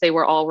participants, they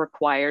were all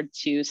required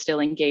to still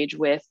engage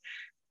with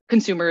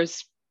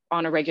consumers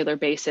on a regular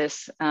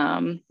basis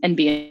and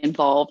be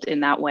involved in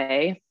that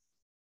way.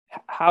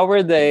 How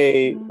were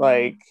they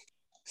like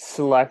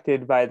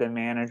selected by the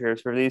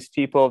managers? Were these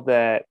people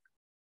that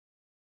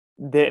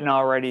didn't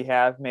already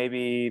have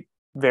maybe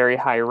very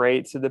high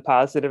rates of the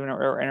positive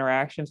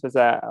interactions? Was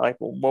that like,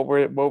 what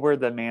were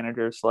the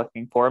managers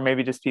looking for?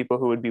 Maybe just people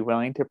who would be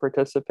willing to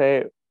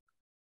participate?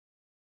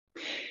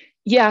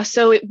 Yeah,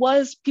 so it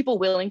was people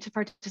willing to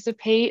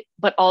participate,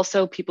 but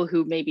also people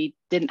who maybe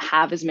didn't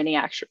have as many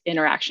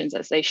interactions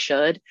as they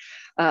should.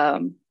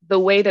 The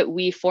way that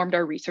we formed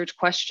our research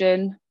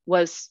question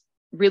was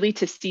really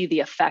to see the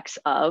effects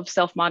of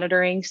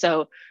self-monitoring.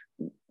 So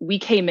we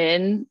came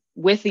in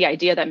with the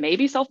idea that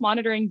maybe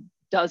self-monitoring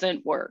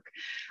doesn't work.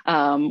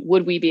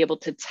 Would we be able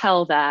to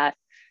tell that?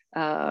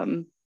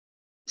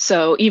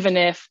 So even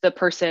if the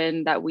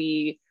person that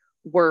we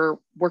were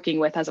working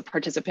with as a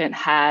participant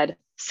had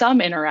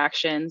some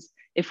interactions,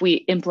 if we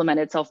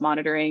implemented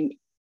self-monitoring,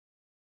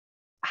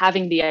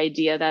 having the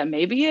idea that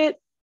maybe it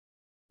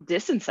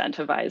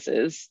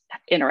disincentivizes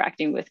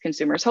interacting with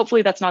consumers.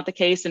 Hopefully that's not the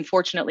case, and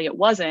fortunately it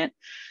wasn't,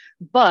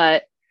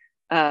 but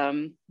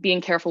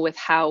being careful with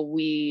how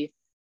we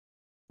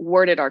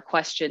worded our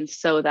questions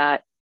so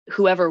that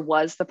whoever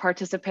was the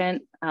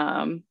participant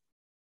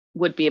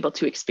would be able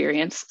to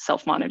experience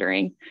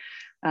self-monitoring.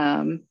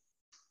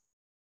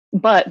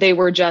 But they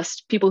were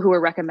just people who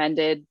were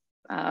recommended.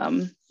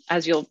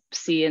 As you'll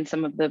see in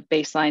some of the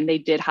baseline, they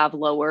did have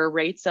lower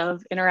rates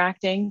of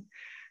interacting.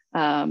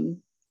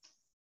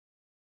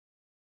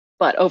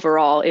 But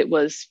overall, it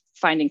was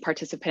finding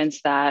participants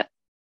that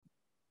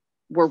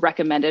were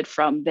recommended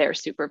from their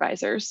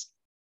supervisors.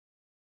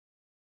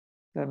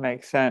 That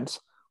makes sense.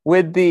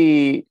 With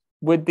the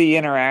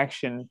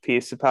interaction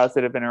piece, the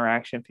positive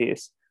interaction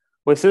piece,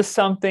 was this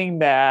something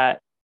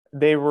that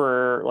they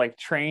were like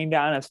trained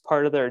on as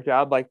part of their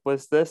job? Like,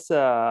 was this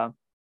part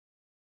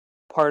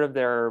of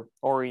their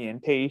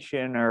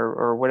orientation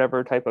or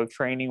whatever type of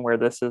training where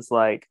this is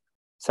like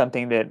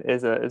something that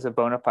is a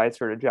bona fide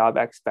sort of job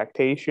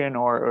expectation,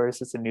 or is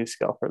this a new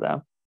skill for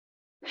them?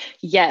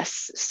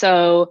 Yes.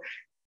 So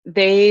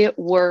they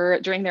were,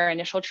 during their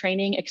initial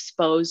training,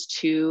 exposed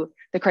to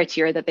the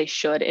criteria that they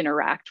should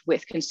interact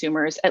with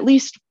consumers at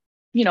least,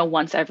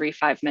 once every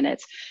 5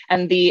 minutes.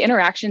 And the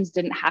interactions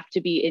didn't have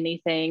to be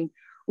anything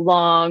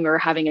long or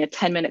having a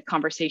 10-minute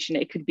conversation.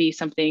 It could be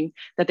something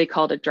that they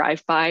called a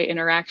drive-by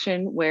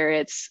interaction,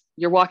 where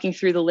you're walking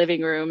through the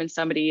living room and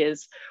somebody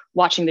is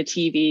watching the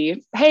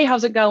TV. Hey,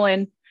 how's it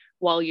going?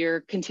 While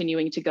you're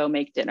continuing to go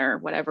make dinner,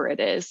 whatever it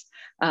is.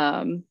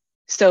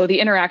 So the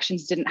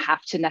interactions didn't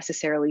have to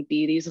necessarily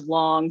be these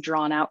long,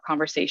 drawn out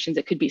conversations.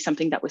 It could be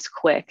something that was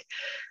quick.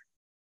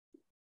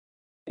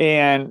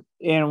 And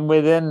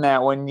within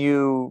that, when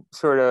you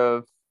sort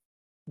of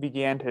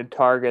began to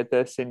target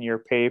this in your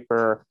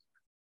paper,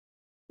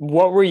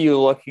 what were you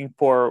looking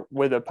for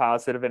with a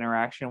positive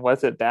interaction?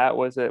 Was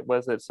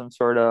it some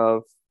sort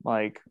of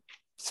like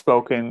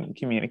spoken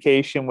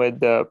communication with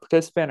the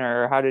participant,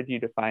 or how did you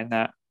define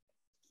that?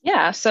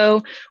 Yeah,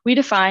 so we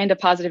defined a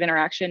positive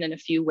interaction in a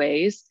few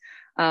ways.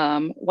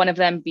 One of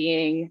them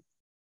being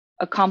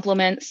a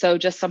compliment, so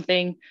just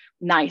something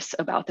nice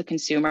about the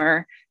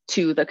consumer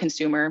to the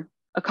consumer.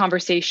 A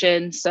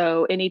conversation,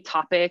 so any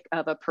topic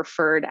of a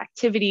preferred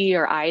activity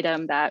or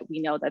item that we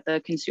know that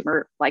the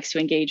consumer likes to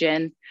engage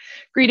in.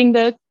 Greeting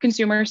the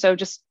consumer, so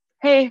just,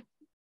 hey,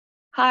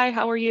 hi,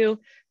 how are you?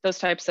 Those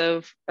types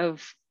of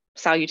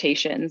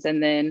salutations.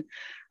 And then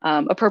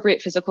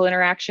appropriate physical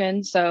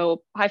interaction,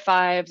 so high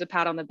fives, a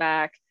pat on the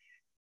back,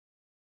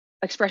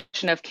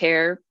 expression of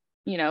care.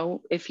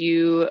 If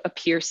you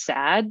appear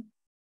sad,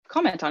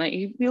 comment on it.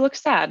 You look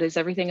sad. Is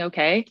everything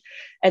okay?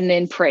 And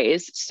then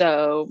praise.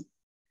 So,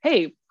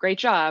 hey, great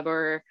job,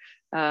 or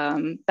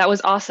that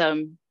was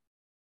awesome.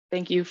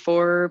 Thank you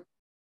for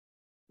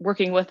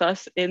working with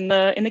us in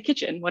the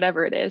kitchen,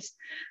 whatever it is.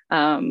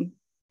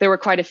 There were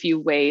quite a few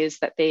ways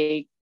that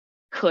they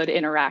could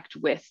interact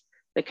with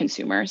the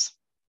consumers.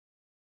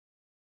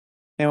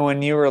 And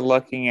when you were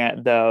looking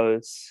at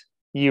those,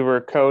 you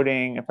were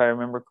coding, if I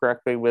remember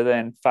correctly,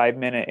 within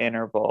 5-minute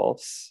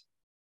intervals.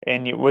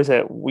 And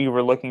we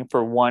were looking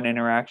for one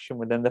interaction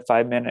within the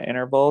 5-minute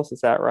intervals.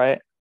 Is that right?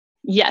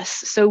 Yes.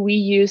 So we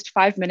used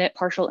 5-minute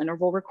partial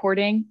interval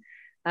recording.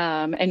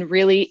 And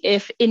really,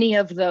 if any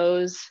of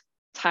those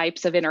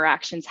types of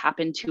interactions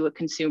happen to a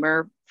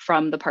consumer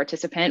from the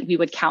participant, we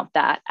would count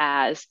that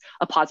as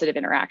a positive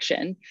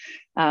interaction.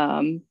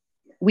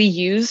 We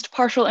used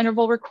partial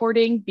interval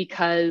recording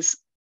because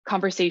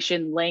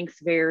conversation length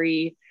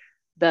varied,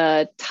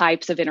 the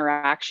types of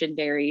interaction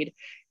varied,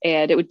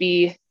 and it would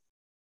be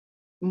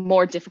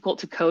more difficult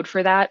to code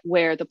for that,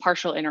 where the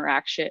partial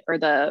interaction or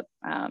the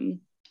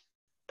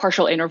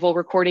partial interval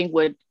recording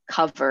would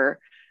cover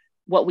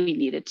what we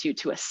needed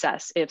to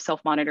assess if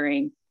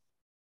self-monitoring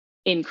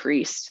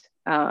increased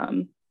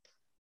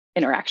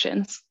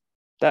interactions.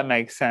 That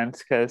makes sense,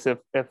 because if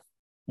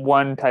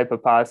one type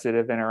of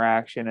positive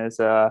interaction is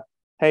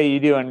hey,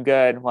 you doing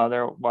good while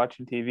they're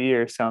watching TV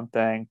or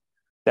something,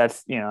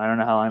 that's, I don't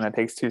know how long that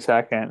takes, 2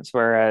 seconds.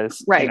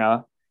 Whereas,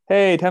 right.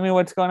 Hey, tell me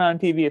what's going on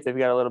TV, if they've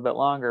got a little bit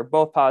longer,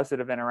 both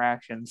positive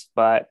interactions,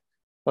 but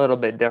a little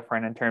bit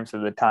different in terms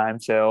of the time.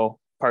 So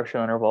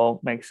partial interval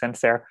makes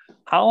sense there.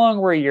 How long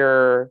were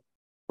your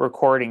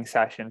recording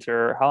sessions,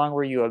 or how long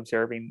were you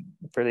observing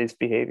for these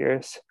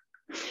behaviors?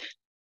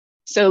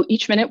 So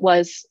each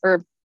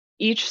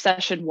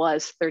session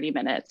was 30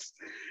 minutes.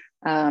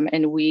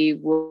 And we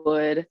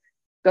would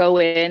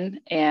go in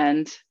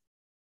and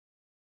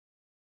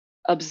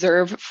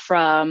observe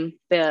from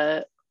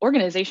the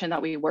organization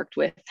that we worked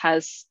with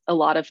has a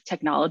lot of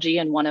technology.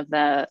 And one of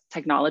the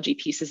technology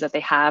pieces that they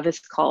have is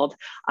called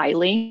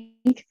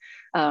iLink.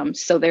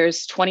 So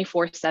there's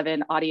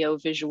 24/7 audio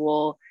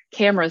visual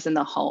cameras in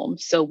the home.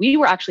 So we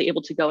were actually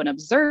able to go and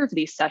observe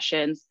these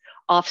sessions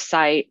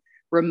offsite,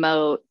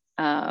 remote.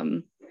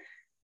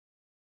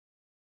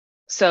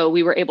 So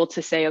we were able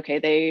to say, okay,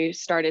 they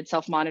started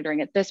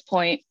self-monitoring at this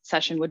point,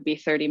 session would be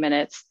 30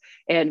 minutes,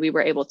 and we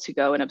were able to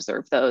go and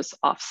observe those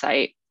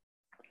offsite.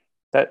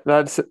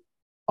 That's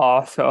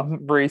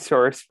awesome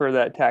resource for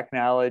that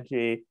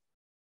technology.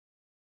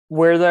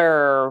 Were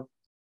there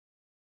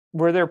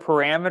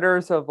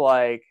parameters of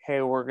like,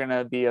 hey, we're going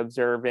to be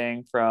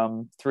observing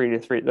from 3 to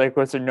 3? Like,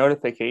 was there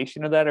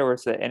notification of that, or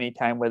was it any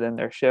time within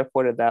their shift?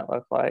 What did that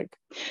look like?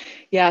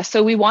 Yeah,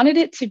 so we wanted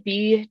it to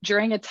be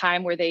during a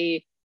time where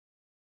the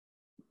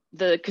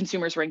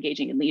consumers were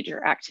engaging in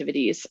leisure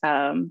activities,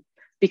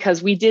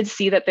 because we did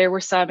see that there were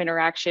some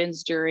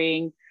interactions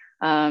during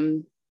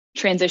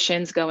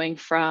transitions going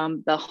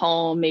from the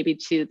home maybe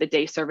to the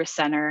day service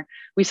center.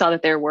 We saw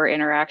that there were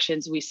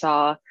interactions. We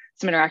saw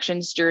some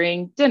interactions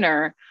during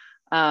dinner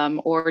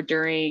or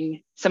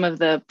during some of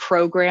the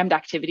programmed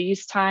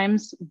activities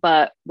times.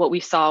 But what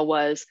we saw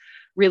was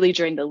really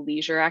during the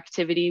leisure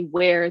activity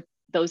where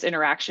those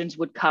interactions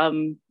would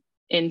come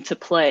into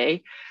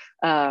play.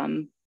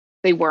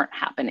 They weren't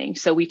happening.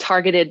 So we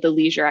targeted the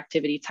leisure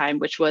activity time,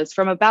 which was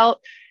from about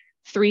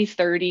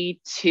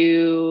 3:30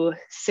 to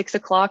 6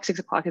 o'clock. 6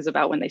 o'clock is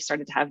about when they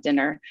started to have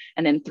dinner.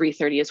 And then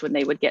 3:30 is when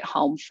they would get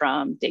home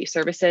from day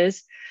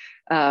services.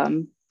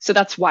 So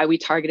that's why we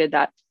targeted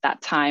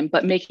that time,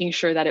 but making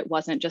sure that it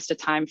wasn't just a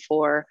time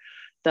for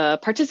the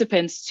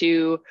participants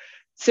to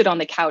sit on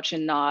the couch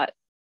and not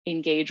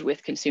engage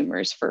with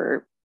consumers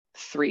for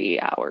 3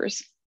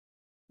 hours.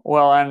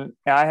 Well, and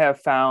I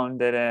have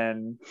found that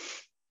in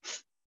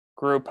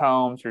group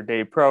homes or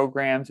day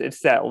programs,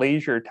 it's that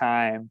leisure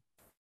time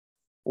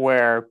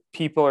where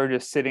people are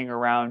just sitting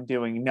around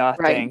doing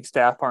nothing, right.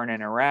 Staff aren't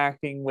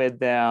interacting with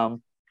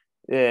them,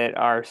 that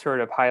are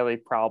sort of highly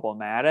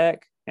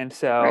problematic. And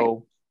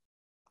so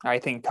right. I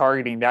think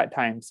targeting that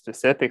time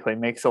specifically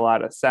makes a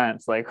lot of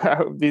sense. Like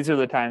these are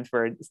the times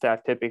where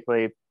staff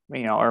typically,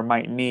 or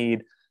might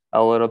need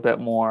a little bit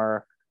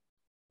more,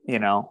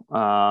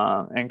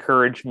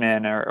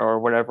 encouragement or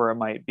whatever it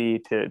might be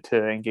to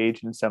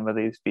engage in some of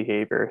these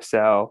behaviors.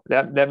 So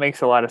that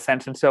makes a lot of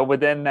sense. And so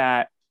within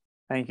that,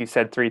 I think you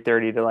said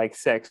 3:30 to like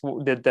 6.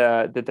 Did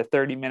the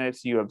 30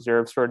 minutes you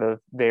observed sort of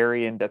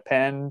vary and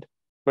depend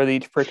with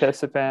each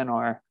participant,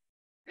 or?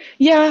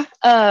 Yeah,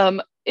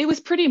 it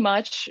was pretty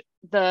much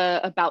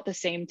about the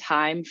same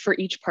time for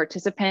each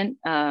participant.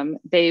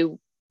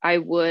 I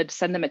would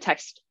send them a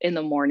text in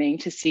the morning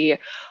to see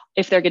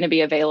if they're going to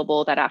be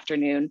available that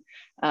afternoon.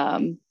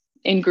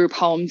 In group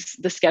homes,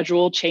 the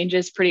schedule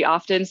changes pretty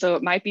often. So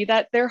it might be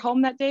that they're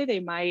home that day. They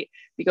might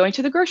be going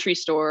to the grocery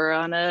store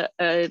on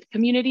a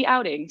community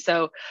outing.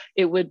 So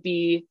it would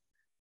be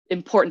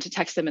important to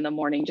text them in the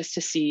morning just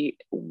to see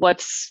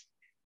what's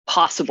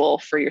possible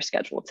for your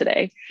schedule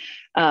today.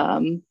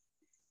 And,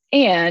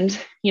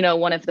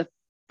 one of the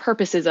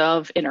purposes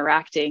of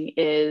interacting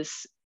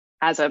is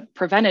as a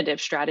preventative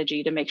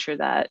strategy to make sure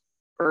that,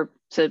 or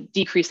to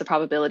decrease the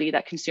probability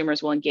that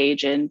consumers will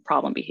engage in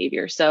problem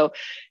behavior. So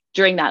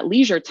during that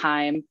leisure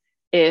time,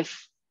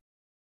 if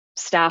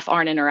staff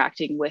aren't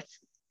interacting with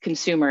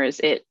consumers,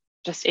 it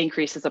just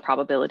increases the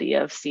probability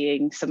of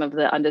seeing some of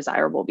the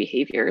undesirable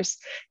behaviors.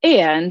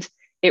 And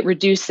it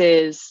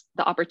reduces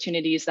the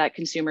opportunities that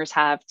consumers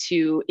have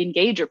to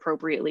engage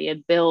appropriately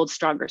and build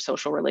stronger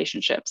social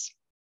relationships.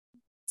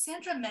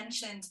 Sandra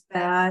mentioned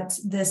that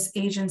this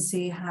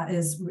agency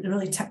is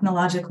really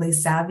technologically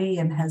savvy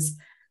and has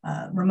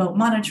a remote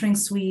monitoring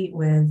suite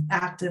with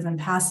active and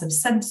passive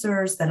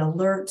sensors that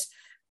alert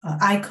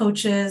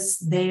iCoaches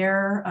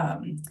there.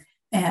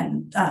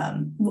 And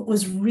what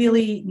was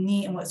really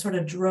neat and what sort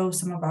of drove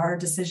some of our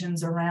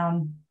decisions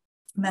around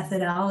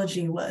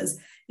methodology was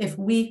if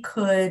we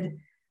could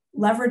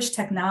leverage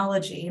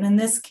technology. And in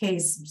this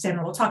case,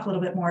 Sandra will talk a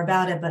little bit more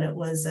about it, but it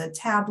was a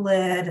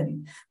tablet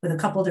and with a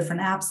couple of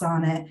different apps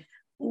on it,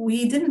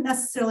 we didn't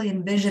necessarily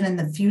envision in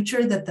the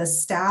future that the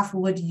staff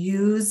would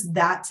use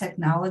that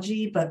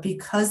technology, but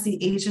because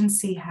the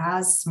agency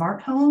has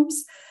smart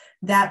homes,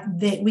 that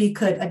we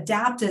could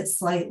adapt it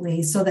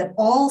slightly so that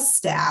all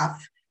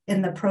staff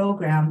in the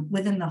program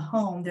within the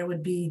home, there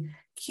would be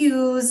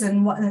cues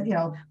and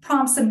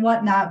prompts and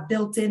whatnot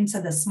built into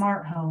the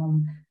smart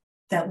home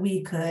that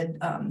we could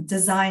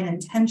design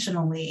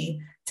intentionally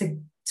to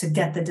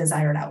get the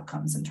desired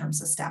outcomes in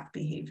terms of staff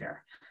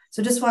behavior.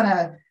 So just want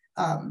to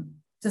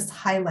just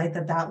highlight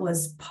that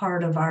was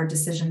part of our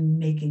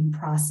decision-making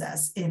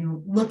process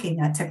in looking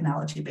at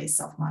technology-based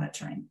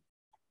self-monitoring.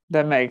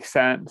 That makes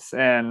sense.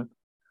 And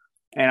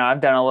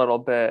I've done a little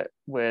bit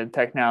with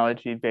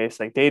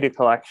technology-based like data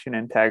collection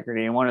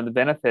integrity. And one of the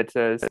benefits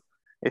is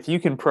if you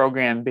can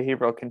program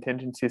behavioral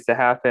contingencies to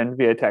happen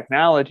via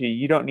technology,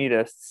 you don't need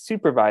a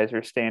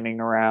supervisor standing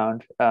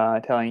around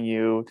telling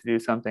you to do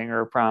something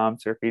or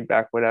prompts or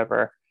feedback,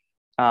 whatever.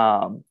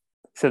 So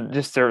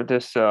just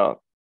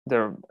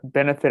the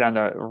benefit on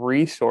the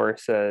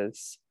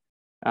resources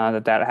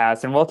that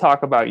has. And we'll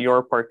talk about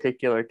your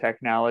particular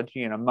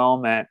technology in a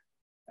moment.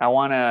 I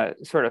want to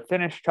sort of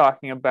finish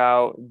talking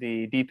about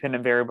the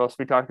dependent variables.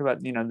 We talked about,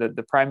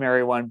 the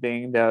primary one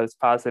being those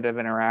positive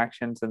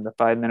interactions and the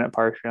 5-minute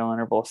partial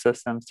interval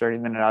systems,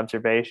 30-minute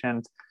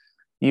observations.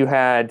 You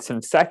had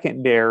some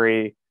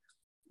secondary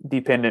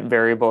dependent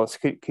variables.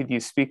 Could you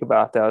speak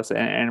about those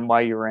and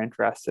why you were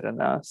interested in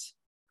those?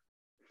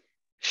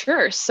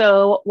 Sure.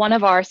 So one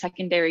of our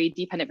secondary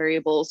dependent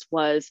variables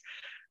was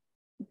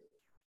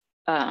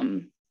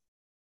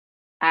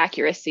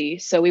accuracy.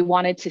 So we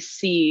wanted to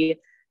see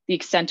the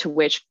extent to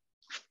which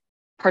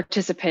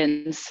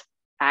participants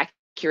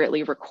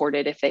accurately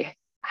recorded if they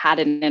had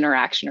an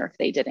interaction or if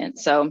they didn't.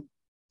 So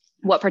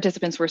what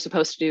participants were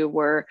supposed to do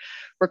were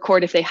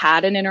record if they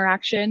had an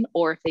interaction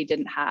or if they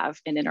didn't have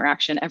an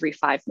interaction every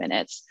 5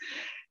 minutes.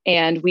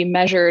 And we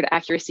measured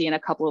accuracy in a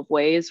couple of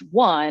ways.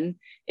 One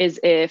is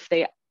if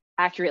they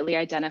accurately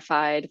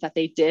identified that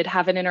they did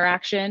have an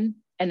interaction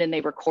and then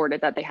they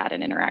recorded that they had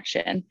an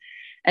interaction.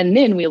 And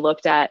then we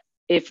looked at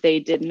if they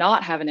did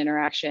not have an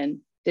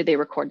interaction, did they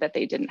record that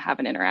they didn't have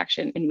an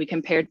interaction? And we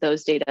compared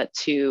those data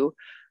to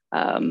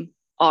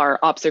our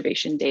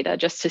observation data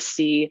just to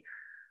see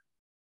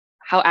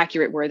how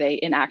accurate were they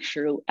in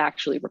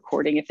actually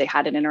recording if they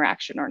had an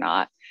interaction or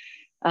not.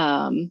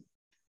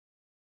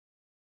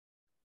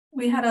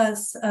 We had a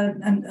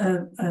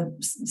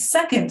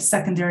second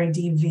secondary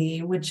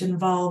DV, which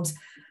involved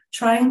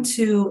trying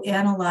to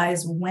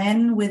analyze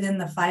when within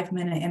the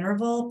 5-minute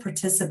interval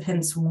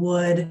participants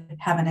would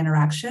have an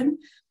interaction.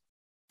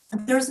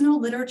 There's no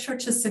literature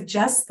to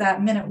suggest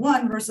that minute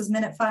 1 versus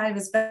minute 5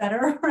 is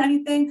better or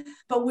anything,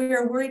 but we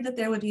are worried that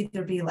there would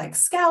either be like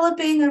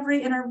scalloping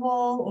every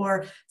interval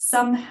or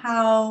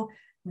somehow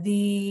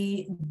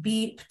the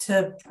beep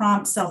to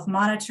prompt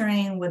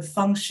self-monitoring would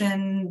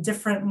function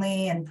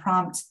differently and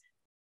prompt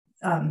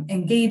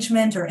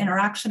engagement or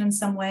interaction in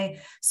some way.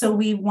 So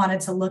we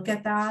wanted to look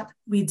at that.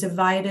 We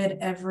divided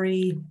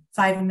every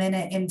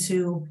 5-minute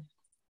into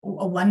a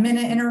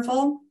 1-minute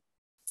interval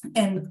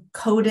and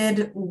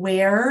coded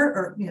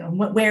where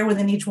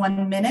within each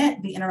 1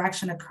 minute the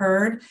interaction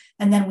occurred.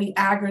 And then we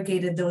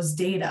aggregated those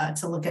data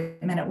to look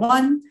at minute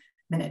 1,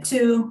 minute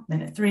 2,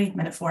 minute 3,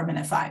 minute 4,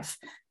 minute 5.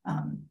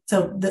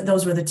 So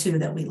those were the 2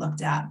 that we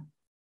looked at.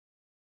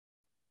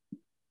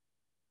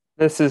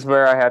 This is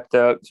where I have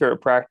to sort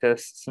of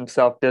practice some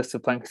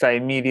self-discipline because I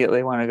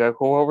immediately want to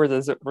go over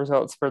the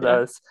results for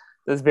those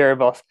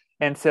variables.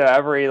 And so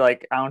every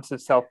ounce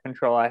of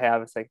self-control I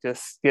have is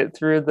just get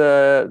through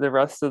the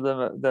rest of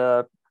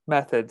the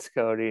methods,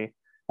 Cody.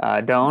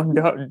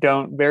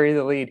 Don't bury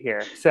the lead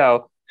here.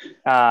 So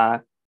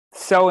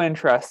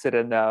interested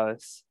in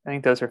those. I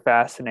think those are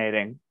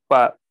fascinating.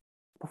 But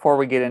before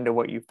we get into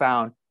what you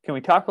found, can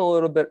we talk a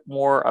little bit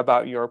more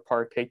about your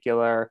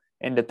particular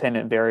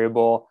independent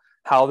variable,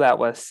 how that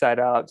was set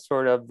up,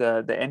 sort of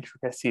the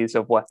intricacies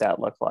of what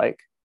that looked like?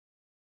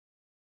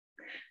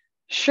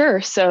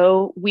 Sure.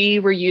 So we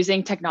were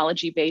using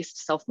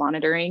technology-based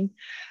self-monitoring.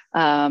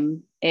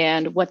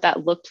 And what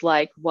that looked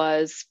like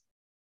was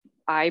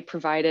I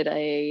provided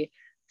a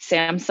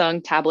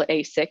Samsung Tablet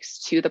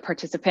A6 to the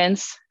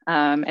participants,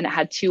 and it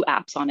had 2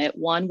 apps on it.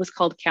 One was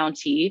called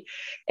County.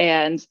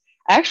 And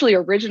I actually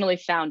originally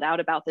found out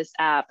about this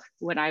app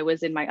when I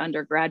was in my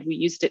undergrad. We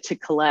used it to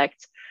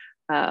collect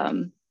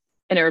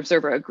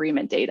inter-observer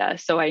agreement data.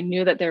 So I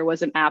knew that there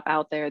was an app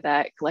out there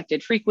that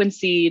collected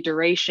frequency,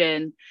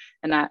 duration,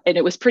 and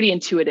it was pretty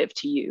intuitive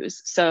to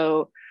use.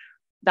 So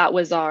that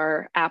was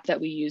our app that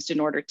we used in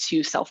order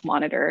to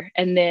self-monitor.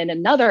 And then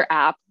another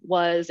app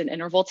was an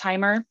interval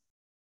timer.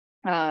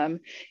 And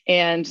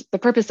the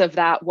purpose of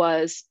that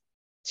was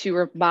to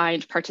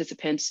remind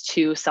participants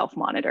to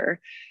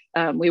self-monitor.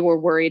 We were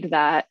worried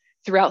that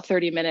throughout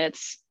 30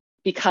 minutes,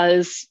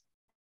 because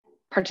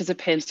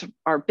participants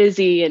are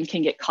busy and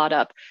can get caught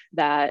up,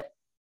 that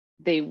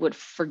they would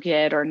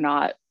forget or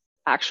not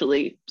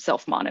actually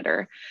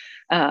self-monitor.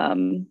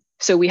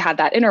 So we had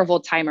that interval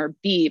timer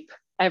beep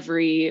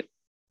every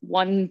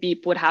one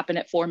beep would happen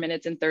at 4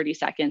 minutes and 30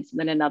 seconds, and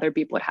then another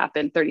beep would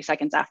happen 30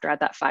 seconds after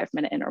at that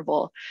 5-minute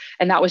interval.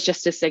 And that was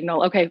just to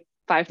signal, okay,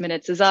 5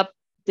 minutes is up.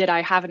 Did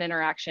I have an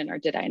interaction or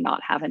did I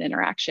not have an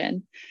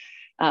interaction?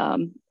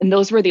 And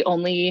those were the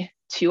only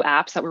 2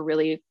 apps that were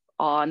really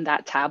on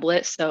that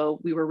tablet. So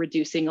we were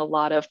reducing a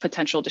lot of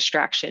potential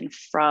distraction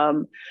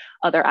from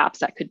other apps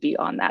that could be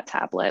on that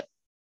tablet.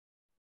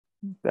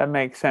 That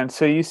makes sense.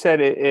 So you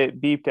said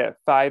it beeped at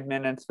 5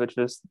 minutes, which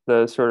is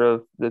the sort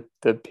of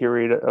the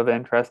period of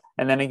interest.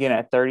 And then again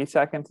at 30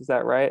 seconds, is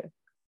that right?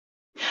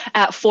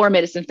 At 4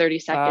 minutes and 30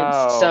 seconds.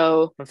 Oh,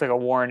 so it's like a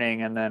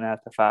warning and then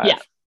at the 5. Yeah.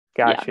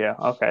 Gotcha. Yeah.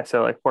 Okay.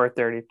 So like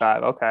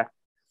 4:35. Okay.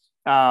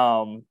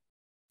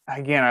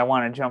 Again, I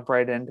want to jump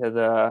right into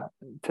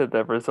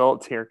the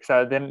results here,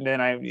 because then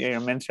I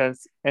mentioned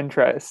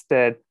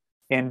interested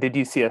in, did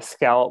you see a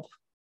scalp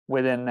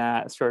within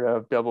that sort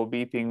of double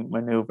beeping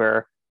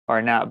maneuver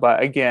or not?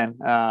 But again,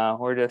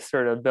 we're just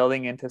sort of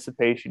building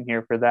anticipation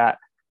here for that.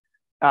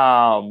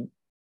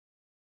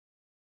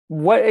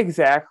 What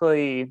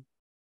exactly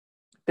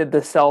did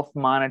the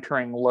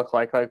self-monitoring look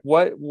like? Like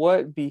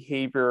what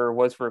behavior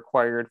was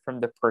required from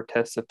the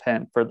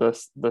participant for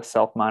the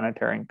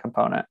self-monitoring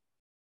component?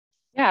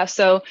 Yeah,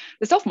 so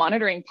the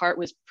self-monitoring part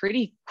was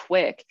pretty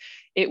quick.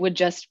 It would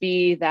just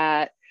be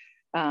that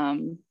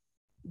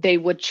they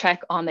would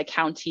check on the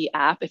county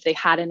app if they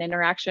had an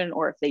interaction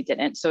or if they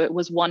didn't. So it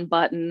was one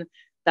button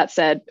that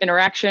said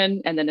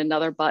interaction and then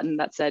another button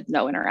that said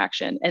no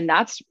interaction. And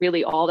that's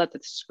really all that the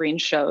screen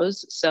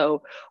shows.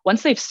 So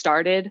once they've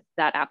started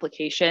that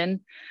application,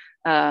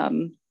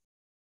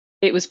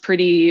 it was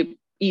pretty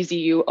easy.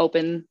 You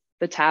open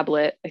the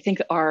tablet. I think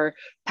our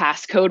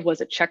passcode was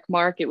a check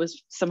mark. It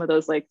was some of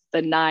those like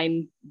the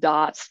 9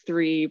 dots,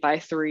 3 by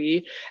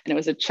 3, and it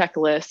was a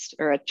checklist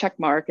or a check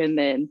mark. And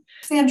then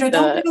Sandra,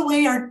 don't give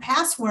away our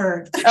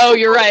password. Oh,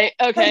 you're right.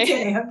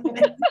 Okay.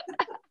 Okay.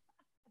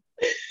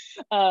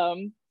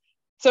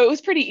 So it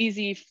was pretty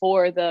easy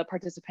for the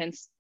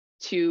participants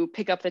to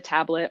pick up the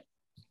tablet.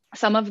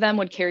 Some of them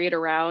would carry it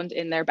around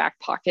in their back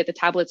pocket. The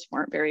tablets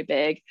weren't very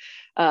big,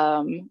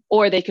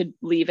 or they could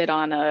leave it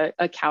on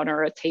a counter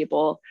or a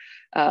table.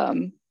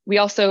 We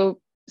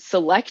also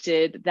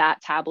selected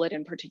that tablet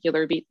in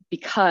particular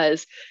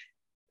because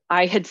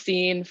I had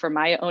seen from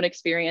my own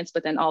experience,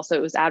 but then also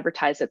it was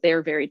advertised that they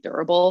are very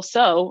durable.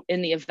 So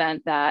in the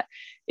event that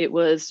it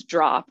was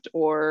dropped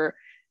or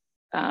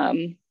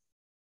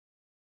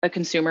a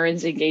consumer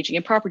is engaging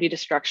in property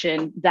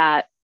destruction,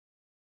 that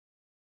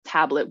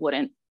tablet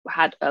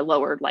had a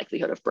lower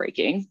likelihood of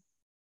breaking.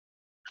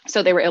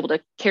 So they were able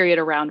to carry it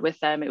around with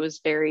them. It was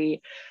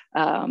very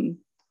trying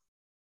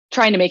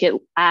to make it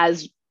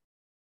as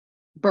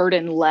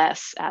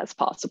burden-less as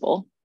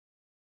possible.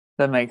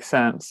 That makes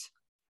sense.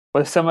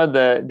 With some of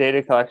the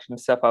data collection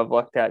stuff I've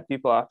looked at,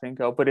 people often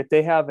go, but if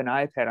they have an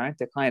iPad, aren't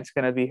the clients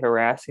going to be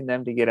harassing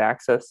them to get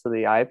access to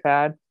the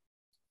iPad?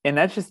 And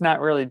that's just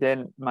not really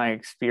been my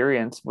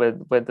experience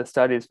with the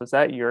studies. Was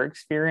that your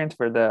experience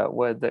where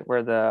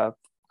the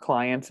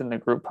clients in the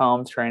group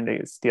homes trying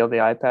to steal the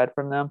iPad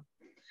from them?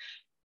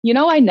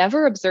 I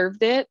never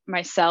observed it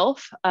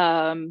myself.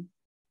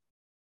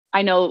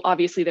 I know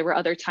obviously there were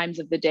other times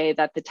of the day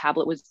that the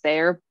tablet was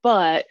there,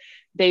 but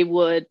they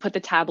would put the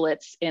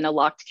tablets in a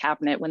locked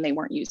cabinet when they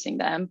weren't using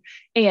them.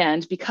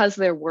 And because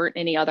there weren't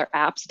any other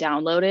apps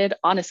downloaded,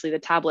 honestly, the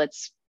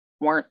tablets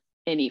weren't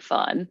any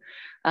fun.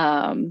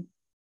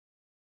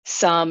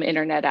 Some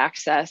internet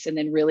access, and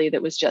then really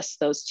that was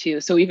just those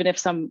 2. So even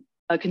if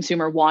a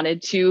consumer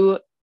wanted to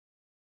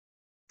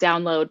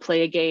download,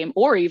 play a game,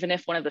 or even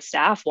if one of the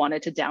staff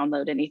wanted to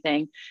download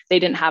anything, they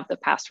didn't have the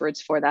passwords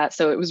for that.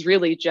 So it was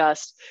really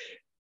just,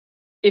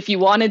 if you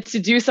wanted to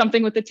do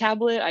something with the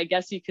tablet, I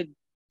guess you could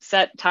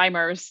set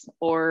timers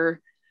or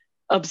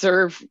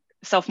observe,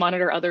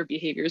 self-monitor other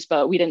behaviors,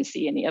 but we didn't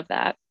see any of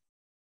that.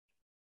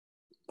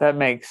 That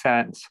makes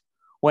sense.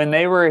 When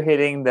they were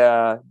hitting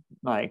the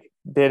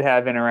did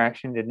have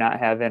interaction, did not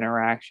have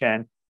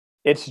interaction,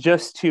 it's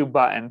just 2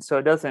 buttons.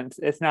 So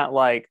it's not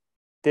like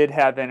did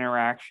have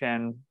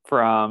interaction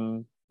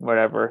from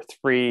whatever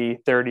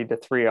 3:30 to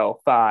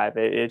 3:05.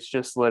 It's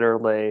just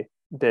literally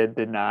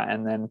did not.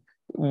 And then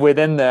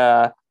within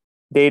the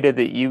data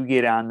that you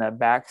get on the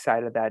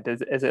backside of that,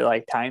 is it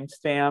like time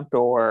stamped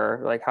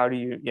or like how do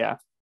you?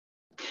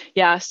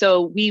 Yeah,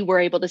 so we were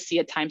able to see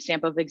a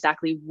timestamp of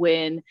exactly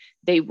when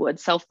they would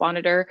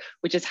self-monitor,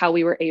 which is how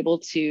we were able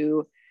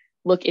to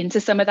look into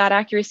some of that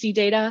accuracy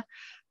data.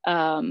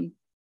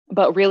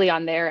 But really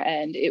on their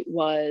end, it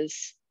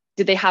was,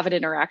 did they have an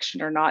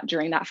interaction or not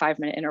during that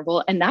 5-minute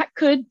interval? And that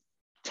could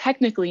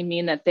technically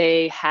mean that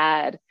they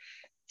had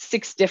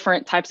 6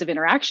 different types of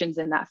interactions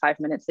in that 5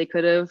 minutes. They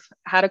could have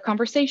had a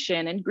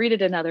conversation and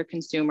greeted another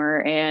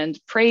consumer and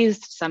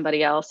praised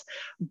somebody else.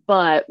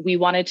 But we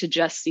wanted to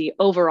just see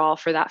overall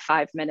for that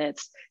 5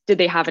 minutes, did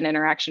they have an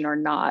interaction or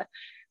not,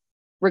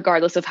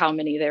 regardless of how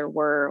many there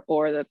were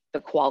or the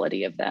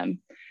quality of them.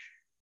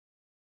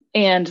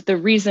 And the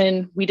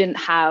reason we didn't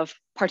have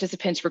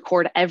participants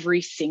record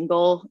every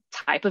single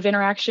type of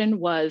interaction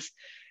was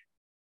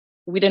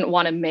we didn't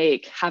want to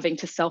make having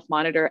to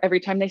self-monitor every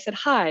time they said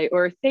hi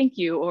or thank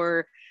you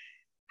or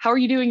how are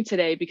you doing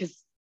today, because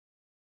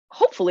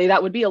hopefully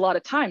that would be a lot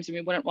of times.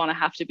 We wouldn't want to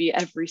have to be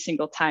every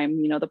single time,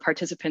 you know, the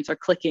participants are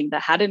clicking the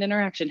had an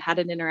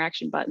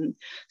interaction button.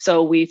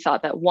 So we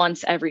thought that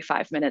once every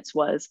 5 minutes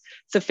was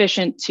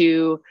sufficient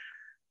to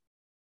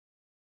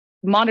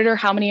monitor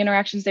how many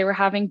interactions they were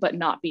having, but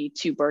not be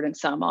too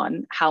burdensome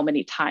on how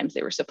many times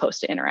they were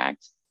supposed to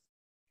interact.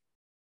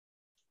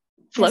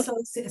 So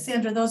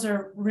Sandra, those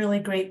are really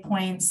great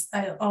points.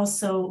 I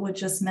also would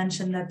just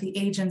mention that the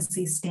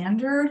agency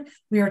standard,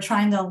 we are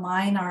trying to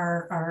align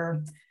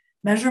our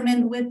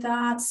measurement with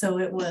that. So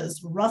it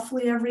was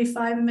roughly every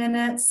 5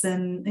 minutes,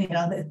 and you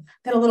know, they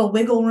had a little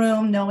wiggle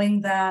room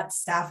knowing that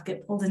staff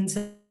get pulled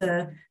into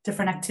the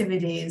different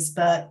activities.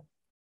 But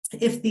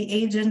if the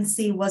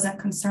agency wasn't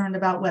concerned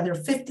about whether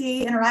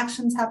 50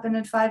 interactions happen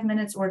in 5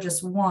 minutes or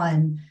just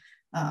one,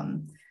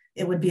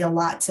 it would be a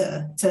lot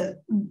to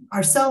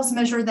ourselves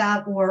measure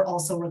that, or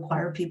also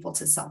require people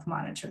to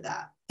self-monitor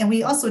that. And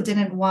we also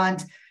didn't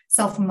want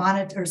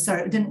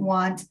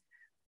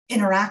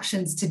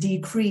interactions to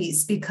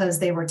decrease because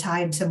they were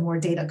tied to more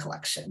data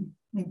collection.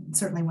 We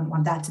certainly wouldn't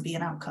want that to be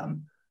an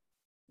outcome.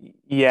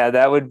 Yeah,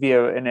 that would be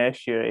an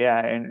issue.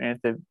 Yeah, and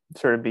at the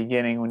sort of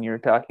beginning when you were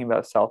talking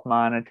about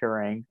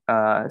self-monitoring,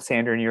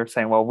 Sandra, and you were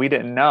saying, well, we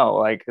didn't know.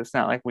 Like, it's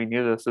not like we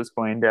knew this was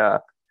going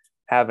to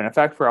have an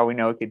effect. For all we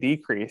know, it could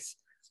decrease.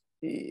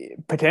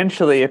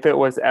 Potentially, if it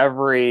was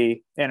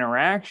every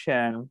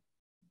interaction,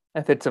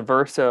 if it's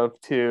aversive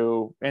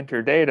to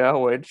enter data,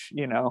 which,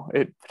 you know,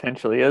 it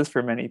potentially is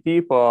for many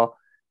people,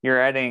 you're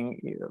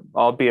adding,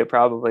 albeit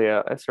probably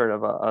a sort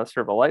of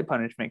a light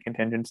punishment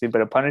contingency,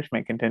 but a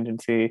punishment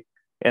contingency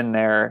in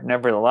there,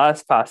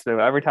 nevertheless,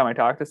 possibly. Every time I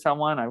talk to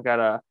someone, I've got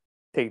to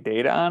take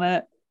data on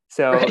it.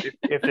 So right.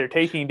 if they're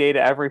taking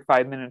data every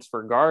 5 minutes,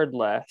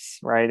 regardless,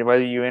 right,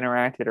 whether you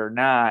interacted or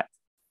not,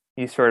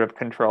 you sort of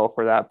control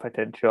for that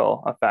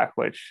potential effect,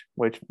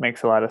 which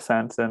makes a lot of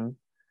sense and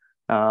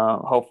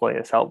hopefully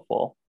is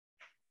helpful.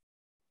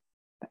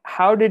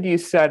 How did you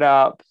set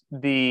up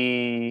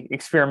the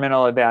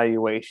experimental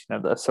evaluation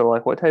of this? So,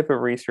 like, what type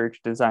of research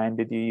design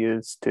did you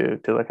use to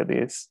look at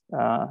these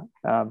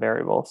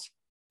variables?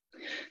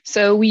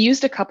 So we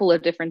used a couple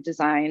of different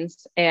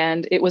designs,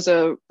 and it was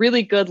a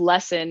really good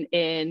lesson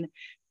in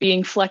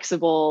being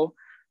flexible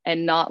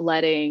and not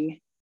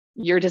letting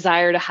your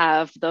desire to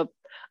have the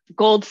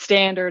gold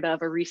standard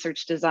of a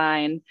research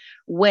design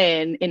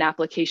when in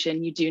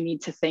application you do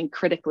need to think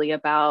critically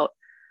about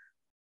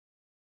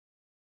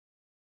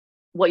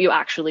what you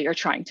actually are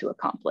trying to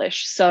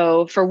accomplish.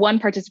 So for one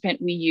participant,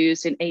 we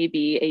used an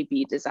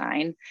A-B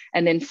design.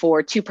 And then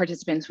for two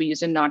participants, we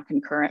used a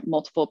non-concurrent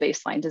multiple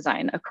baseline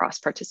design across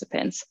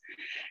participants.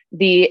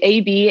 The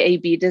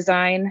A-B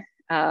design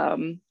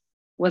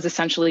was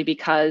essentially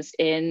because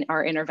in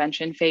our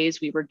intervention phase,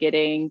 we were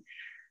getting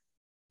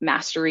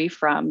mastery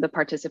from the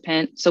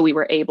participant. So we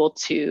were able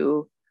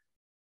to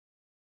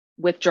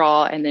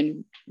withdraw and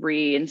then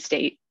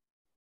reinstate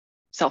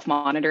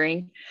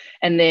self-monitoring.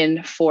 And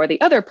then for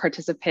the other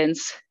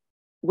participants,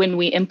 when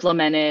we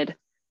implemented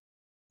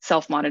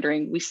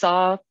self-monitoring, we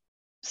saw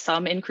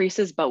some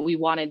increases, but we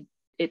wanted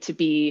it to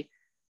be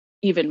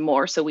even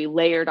more. So we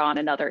layered on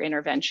another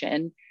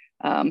intervention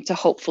to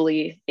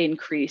hopefully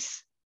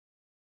increase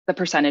the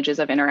percentages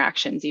of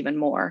interactions even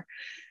more.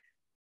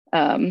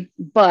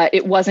 But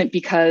it wasn't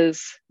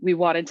because we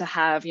wanted to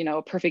have, you know,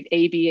 a perfect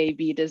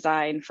A-B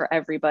design for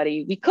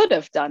everybody. We could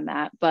have done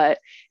that, but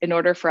in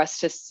order for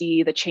us to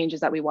see the changes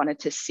that we wanted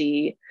to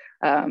see,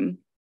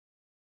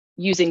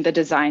 using the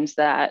designs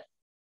that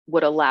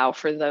would allow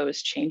for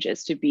those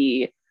changes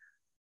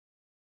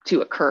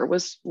to occur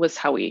was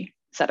how we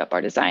set up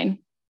our design.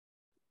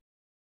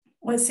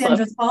 What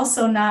Sandra's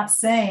also not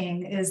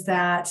saying is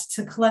that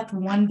to collect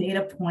one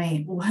data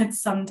point would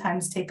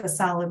sometimes take a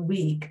solid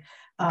week.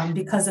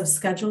 Because of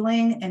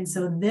scheduling. And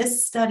so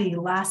this study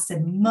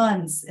lasted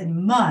months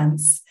and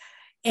months.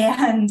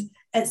 And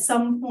at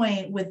some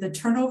point with the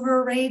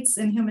turnover rates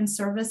in human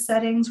service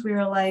settings, we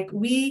were like,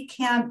 we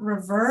can't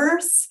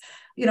reverse,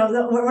 you know,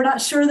 we're not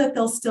sure that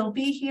they'll still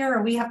be here,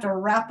 or we have to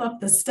wrap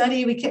up the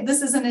study.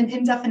 This isn't an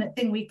indefinite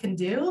thing we can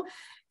do.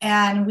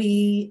 And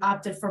we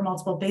opted for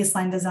multiple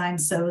baseline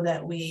designs so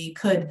that we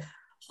could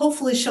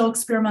hopefully show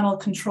experimental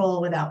control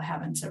without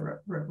having to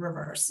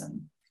reverse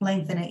and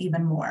lengthen it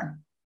even more.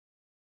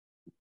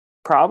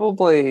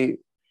 Probably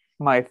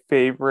my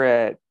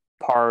favorite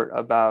part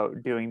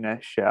about doing this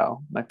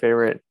show, my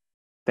favorite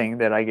thing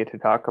that I get to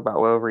talk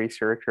about with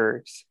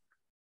researchers,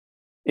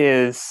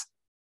 is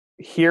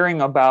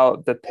hearing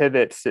about the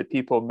pivots that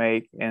people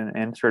make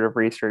in sort of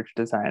research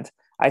designs.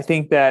 I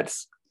think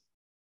that's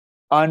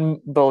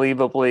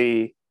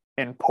unbelievably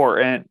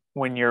important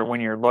when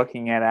you're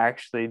looking at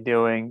actually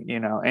doing, you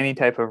know, any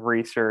type of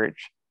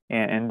research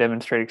and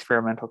demonstrate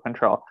experimental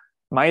control.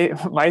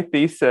 My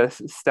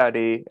thesis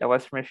study at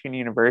Western Michigan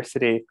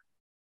University,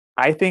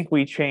 I think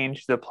we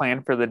changed the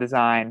plan for the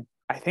design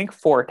I think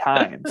 4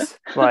 times.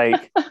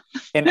 Like,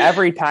 and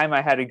every time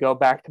I had to go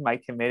back to my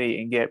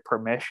committee and get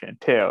permission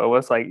too. It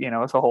was like, it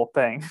was a whole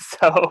thing.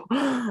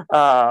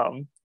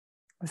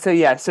 So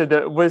yeah, so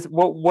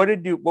what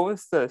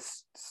was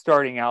the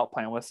starting out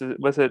plan? Was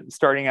it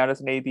starting out as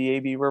an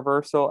AB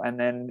reversal, and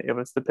then it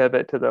was the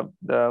pivot to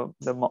the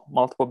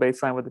multiple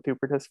baseline with the 2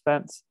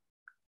 participants?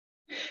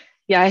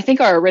 Yeah, I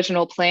think our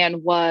original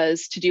plan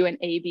was to do an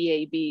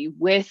AB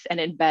with an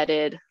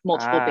embedded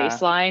multiple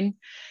baseline.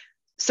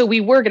 So we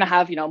were going to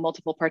have,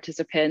 multiple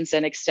participants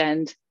and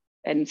extend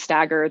and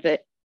stagger the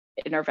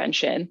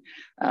intervention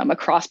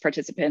across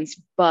participants.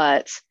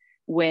 But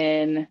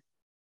when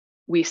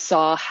we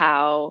saw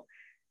how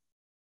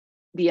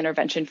the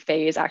intervention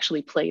phase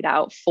actually played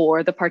out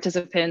for the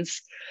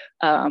participants,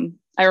 I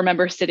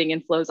remember sitting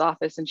in Flo's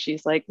office and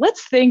she's like,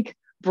 let's think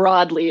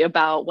broadly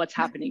about what's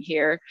happening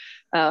here.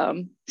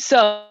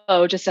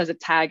 So just as a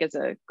tag as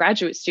a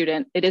graduate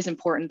student, it is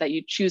important that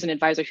you choose an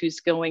advisor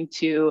who's going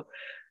to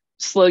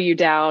slow you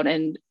down.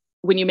 And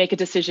when you make a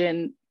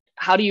decision,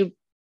 how do you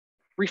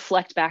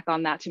reflect back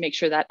on that to make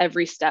sure that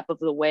every step of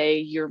the way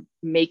you're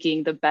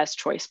making the best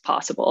choice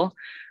possible?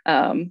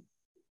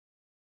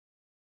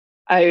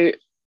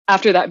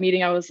 After that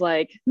meeting, I was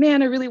like,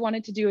 man, I really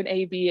wanted to do an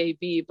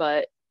AB,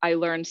 but I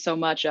learned so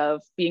much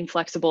of being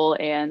flexible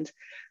and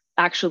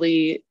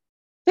actually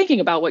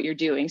thinking about what you're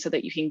doing so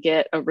that you can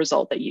get a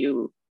result that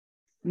you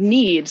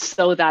need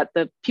so that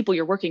the people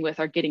you're working with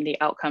are getting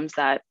the outcomes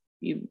that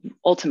you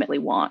ultimately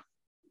want.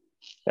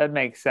 That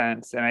makes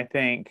sense. And I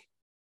think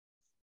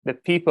the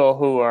people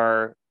who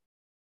are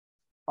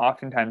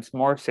oftentimes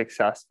more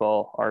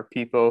successful are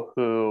people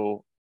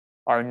who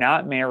are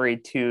not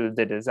married to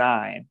the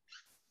design,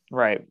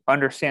 right?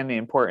 Understand the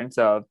importance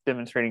of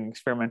demonstrating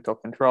experimental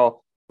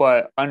control,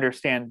 but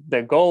understand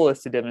the goal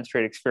is to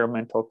demonstrate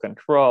experimental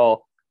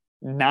control,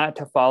 not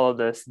to follow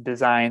this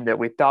design that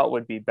we thought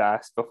would be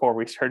best before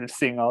we started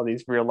seeing all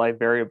these real life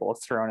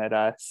variables thrown at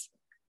us,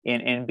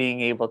 in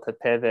being able to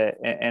pivot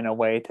in a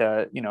way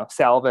to,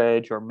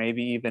 salvage or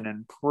maybe even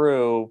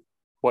improve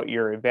what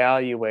you're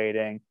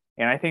evaluating.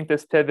 And I think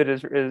this pivot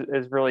is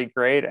really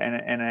great.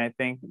 And I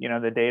think,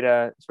 the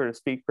data sort of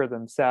speak for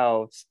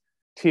themselves.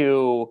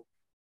 To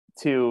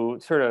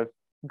sort of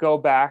go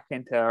back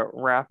and to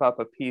wrap up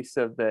a piece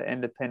of the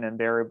independent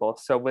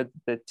variables. So with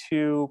the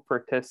 2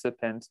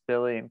 participants,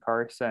 Billy and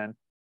Carson,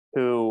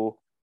 who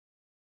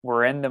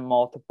were in the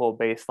multiple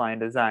baseline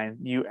design,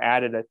 you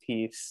added a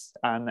piece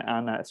on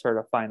that sort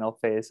of final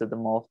phase of the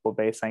multiple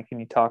baseline. Can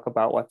you talk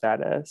about what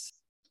that is?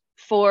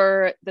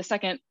 For the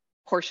second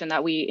portion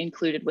that we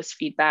included was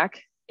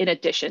feedback in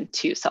addition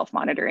to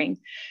self-monitoring.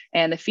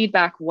 And the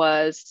feedback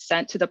was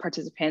sent to the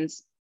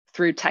participants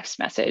through text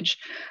message,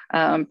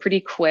 pretty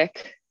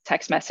quick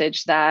text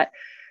message that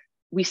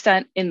we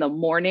sent in the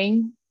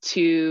morning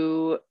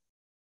to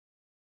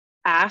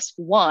ask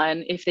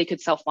one if they could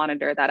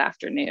self-monitor that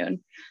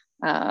afternoon.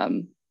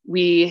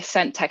 We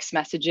sent text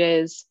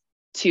messages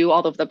to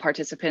all of the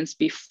participants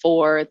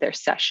before their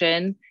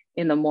session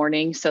in the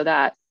morning so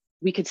that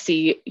we could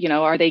see,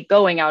 are they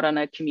going out on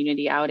a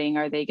community outing?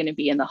 Are they going to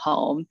be in the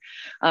home?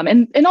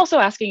 And also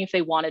asking if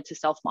they wanted to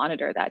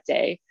self-monitor that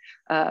day.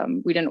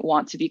 We didn't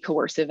want to be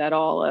coercive at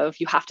all of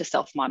you have to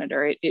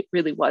self-monitor. It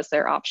really was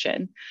their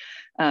option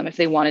if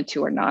they wanted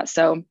to or not.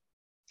 So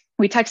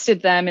we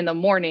texted them in the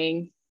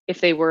morning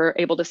if they were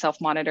able to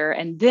self-monitor,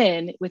 and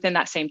then within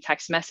that same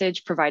text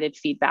message provided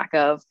feedback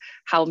of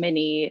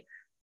the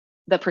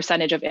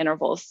percentage of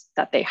intervals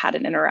that they had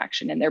an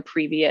interaction in their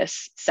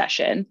previous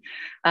session.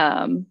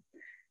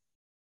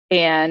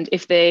 And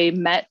if they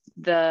met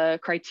the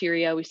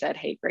criteria, we said,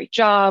 hey, great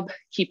job,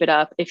 keep it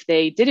up. If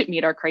they didn't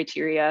meet our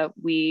criteria,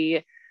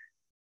 we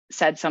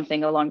said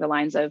something along the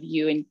lines of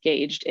you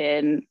engaged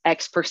in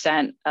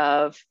X%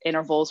 of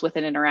intervals with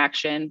an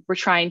interaction. We're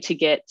trying to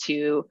get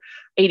to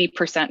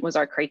 80% was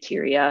our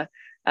criteria.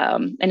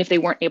 And if they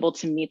weren't able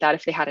to meet that,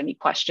 if they had any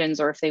questions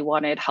or if they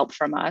wanted help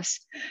from us,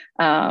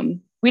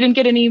 we didn't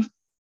get any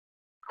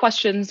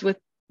questions with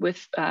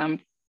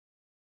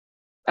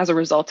as a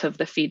result of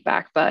the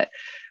feedback, but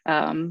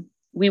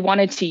we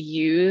wanted to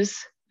use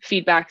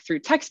feedback through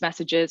text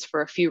messages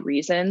for a few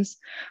reasons.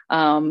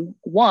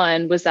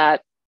 One was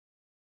that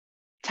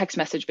text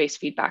message-based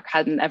feedback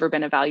hadn't ever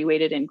been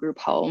evaluated in group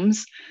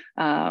homes.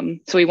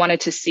 So we wanted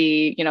to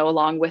see,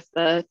 along with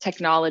the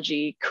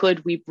technology,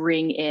 could we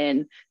bring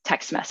in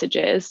text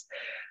messages?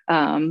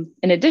 In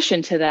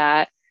addition to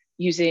that,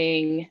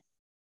 using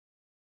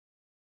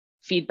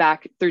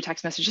feedback through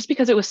text message, just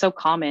because it was so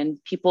common.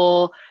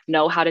 People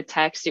know how to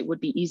text. It would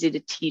be easy to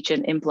teach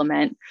and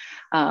implement.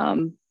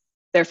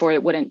 Therefore,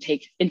 it wouldn't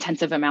take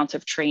intensive amounts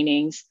of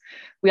trainings.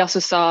 We also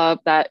saw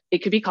that it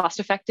could be cost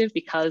effective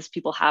because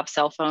people have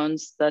cell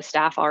phones. The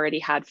staff already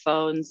had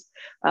phones.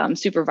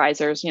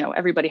 Supervisors,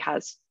 everybody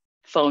has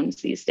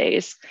phones these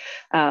days.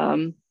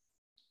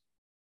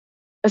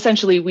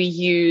 Essentially, we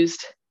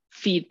used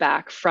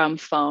feedback from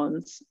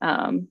phones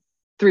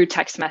through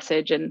text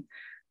message, and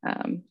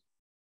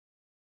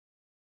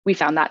we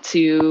found that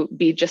to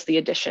be just the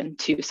addition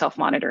to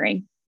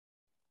self-monitoring.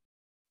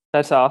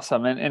 That's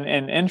awesome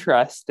and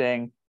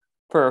interesting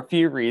for a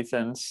few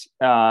reasons.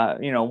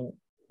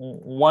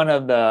 One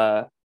of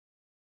the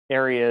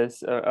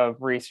areas of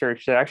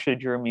research that actually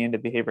drew me into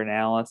behavior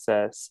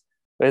analysis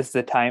is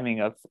the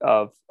timing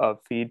of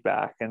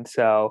feedback. And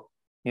so,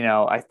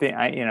 I think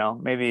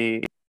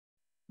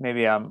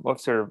maybe I'm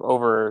sort of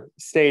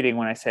overstating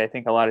when I say I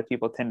think a lot of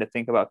people tend to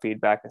think about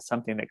feedback as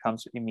something that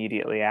comes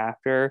immediately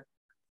after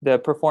the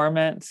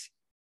performance.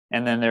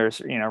 And then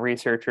there's,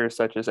 researchers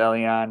such as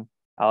Eliane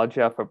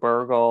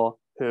Al-Jaffer-Burgel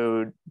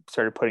who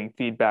started putting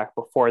feedback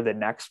before the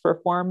next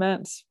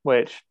performance,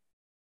 which,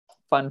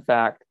 fun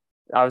fact,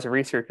 I was a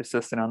research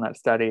assistant on that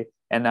study,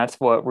 and that's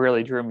what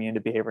really drew me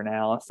into behavior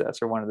analysis,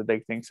 or one of the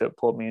big things that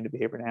pulled me into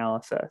behavior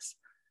analysis.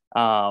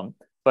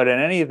 But in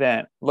any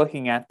event,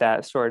 looking at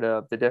that sort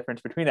of the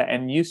difference between that,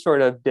 and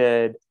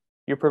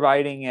you're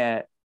providing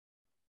it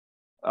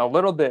a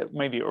little bit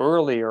maybe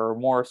earlier or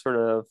more sort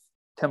of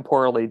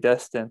temporally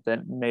distant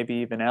than maybe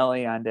even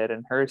Eliane did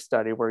in her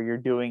study, where you're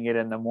doing it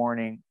in the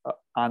morning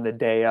on the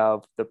day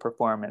of the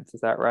performance. Is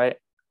that right?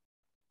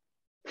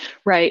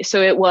 Right.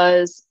 So it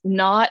was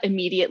not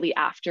immediately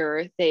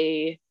after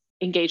they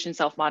engaged in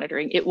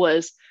self-monitoring. It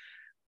was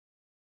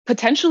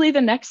potentially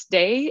the next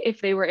day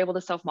if they were able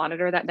to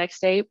self-monitor that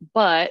next day.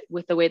 But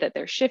with the way that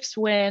their shifts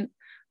went,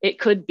 it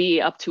could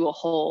be up to a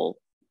whole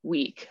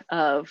week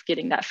of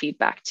getting that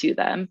feedback to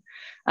them.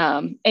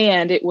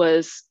 And it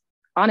was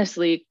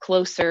honestly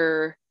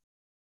closer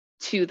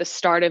to the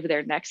start of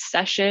their next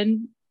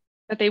session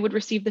that they would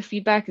receive the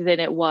feedback than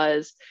it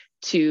was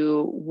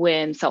to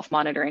when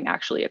self-monitoring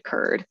actually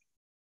occurred.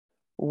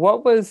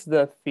 What was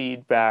the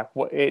feedback?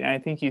 I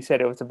think you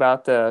said it was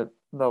about the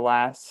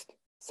last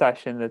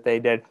session that they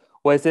did.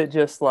 Was it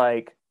just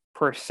like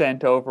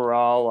percent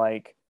overall,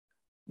 like,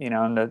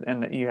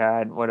 and you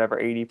had whatever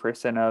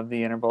 80% of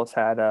the intervals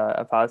had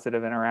a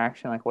positive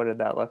interaction? Like, what did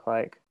that look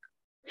like?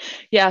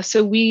 Yeah,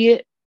 so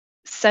we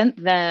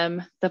sent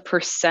them the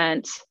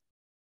percent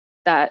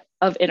that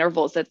of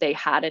intervals that they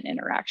had an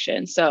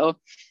interaction. So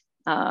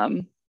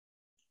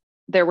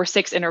there were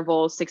 6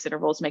 intervals. 6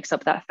 intervals makes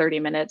up that 30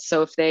 minutes.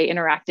 So if they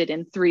interacted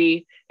in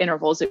 3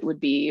 intervals, it would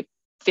be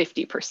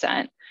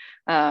 50%.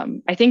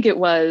 I think it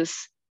was,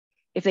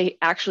 if they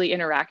actually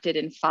interacted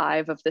in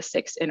 5 of the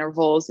 6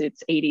 intervals,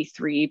 it's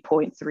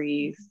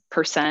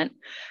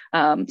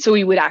 83.3%. So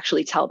we would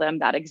actually tell them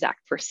that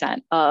exact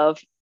percent of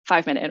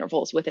 5-minute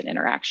intervals with an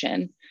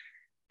interaction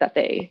that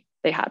they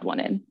had one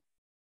in.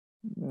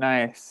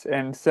 Nice.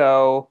 And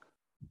so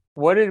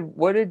what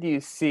did you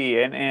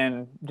see?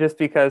 And just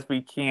because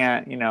we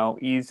can't,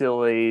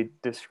 easily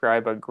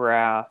describe a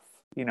graph,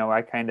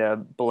 I kind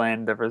of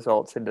blend the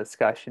results and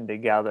discussion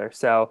together.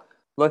 So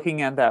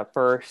looking at that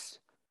first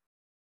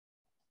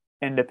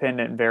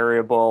independent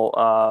variable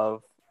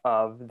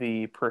of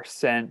the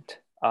percent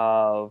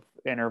of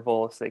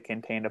intervals that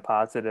contained a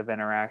positive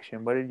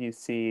interaction, what did you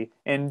see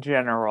in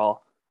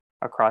general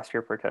across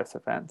your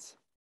participants?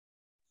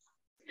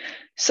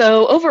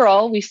 So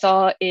overall, we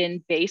saw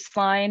in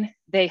baseline,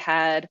 they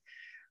had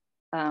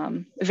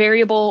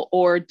variable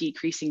or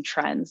decreasing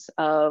trends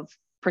of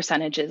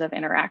percentages of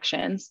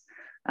interactions.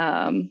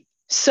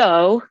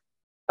 So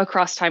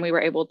across time, we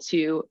were able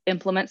to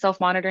implement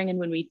self-monitoring. And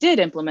when we did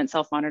implement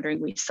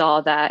self-monitoring, we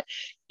saw that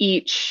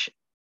each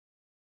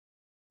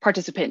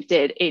participant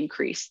did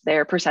increase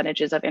their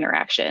percentages of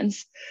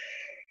interactions.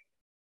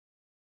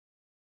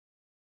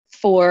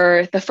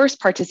 For the first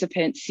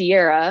participant,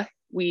 Sierra,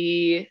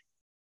 we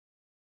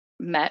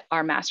met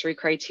our mastery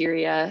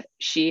criteria.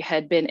 She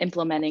had been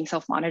implementing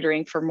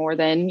self-monitoring for more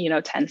than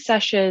 10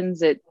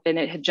 sessions, and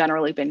it had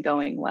generally been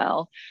going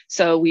well.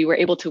 So we were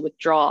able to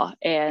withdraw.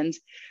 And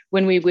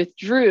when we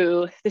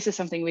withdrew, this is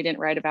something we didn't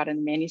write about in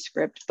the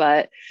manuscript,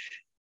 but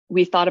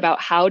we thought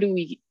about, how do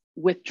we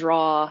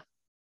withdraw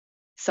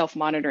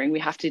self-monitoring?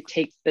 We have to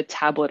take the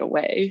tablet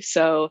away.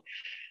 So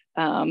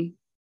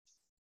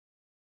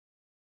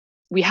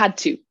we had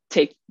to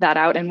take that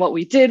out. And what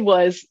we did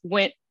was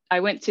I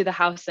went to the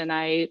house and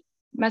I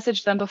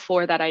messaged them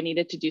before that I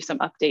needed to do some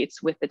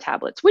updates with the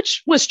tablets,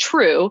 which was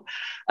true,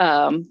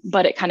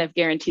 but it kind of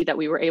guaranteed that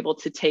we were able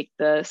to take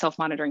the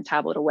self-monitoring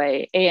tablet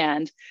away,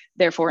 and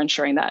therefore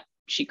ensuring that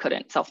she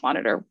couldn't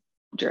self-monitor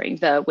during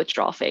the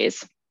withdrawal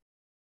phase.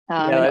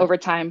 And over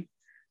time,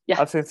 yeah.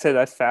 I was going to say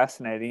that's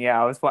fascinating.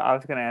 Yeah, I was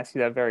going to ask you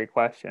that very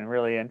question.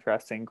 Really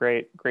interesting.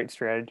 Great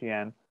strategy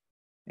and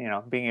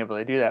being able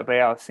to do that. But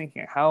yeah, I was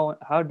thinking,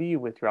 how do you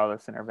withdraw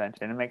this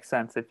intervention? It makes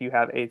sense if you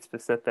have a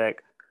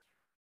specific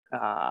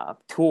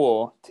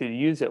tool to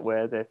use it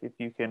with. If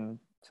you can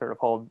sort of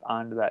hold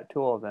on to that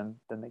tool, then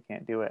they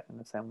can't do it in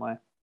the same way.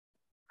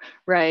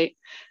 Right.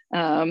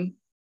 And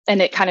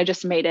it kind of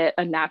just made it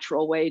a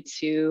natural way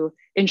to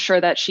ensure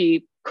that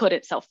she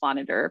couldn't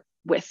self-monitor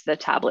with the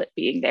tablet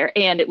being there.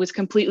 And it was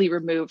completely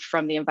removed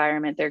from the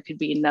environment. There could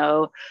be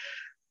no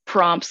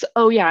prompts.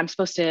 Oh yeah, I'm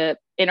supposed to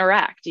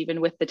interact,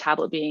 even with the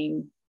tablet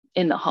being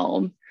in the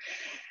home.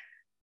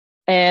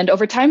 And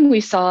over time, we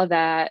saw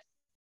that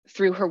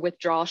through her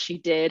withdrawal, she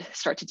did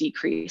start to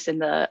decrease in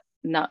the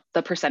not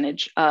the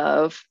percentage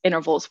of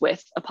intervals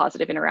with a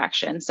positive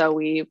interaction. So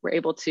we were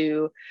able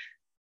to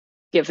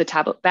give the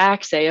tablet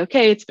back, say,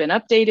 okay, it's been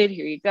updated,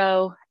 here you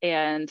go.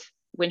 And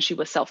when she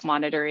was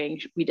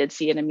self-monitoring, we did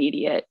see an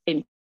immediate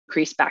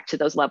increase back to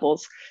those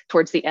levels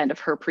towards the end of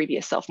her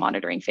previous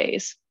self-monitoring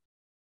phase.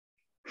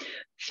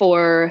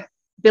 For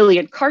Billy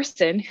and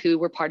Carson, who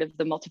were part of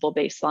the multiple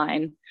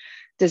baseline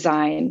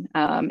design,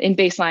 in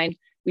baseline,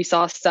 we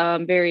saw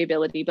some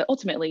variability, but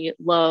ultimately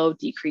low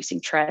decreasing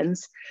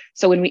trends.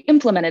 So when we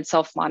implemented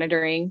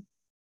self-monitoring,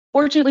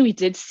 fortunately, we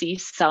did see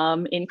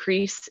some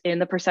increase in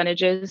the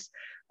percentages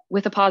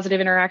with a positive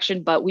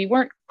interaction, but they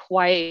weren't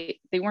quite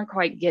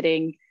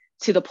getting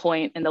to the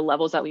point and the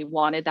levels that we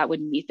wanted that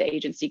would meet the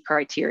agency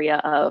criteria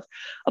of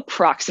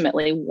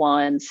approximately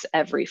once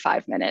every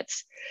 5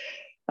 minutes.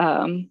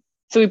 So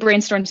we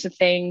brainstormed some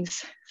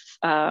things.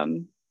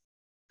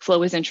 Flo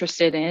was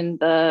interested in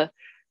the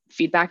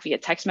feedback via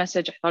text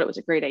message. I thought it was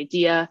a great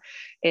idea.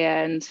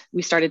 And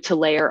we started to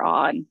layer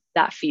on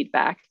that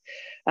feedback.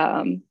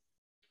 And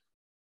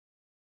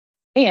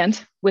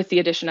with the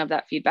addition of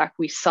that feedback,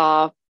 we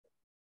saw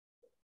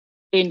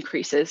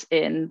increases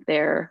in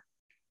their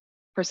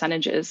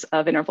percentages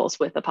of intervals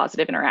with a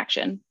positive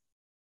interaction.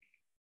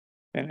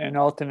 And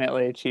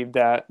ultimately achieved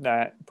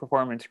that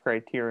performance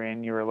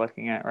criterion you were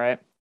looking at, right?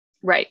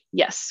 Right.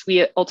 Yes,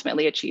 we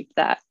ultimately achieved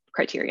that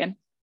criterion.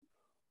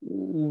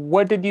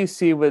 What did you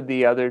see with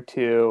the other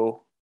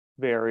two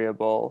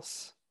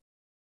variables?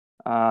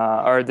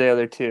 Or the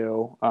other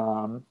two?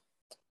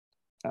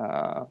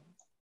 Gosh,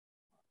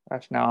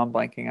 now I'm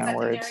blanking on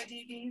Secondary words.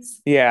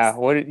 DBs. Yeah.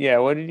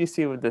 What did you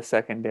see with the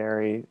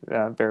secondary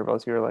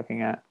variables you were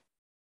looking at?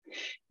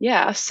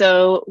 Yeah.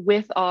 So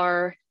with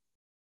our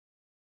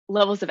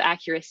levels of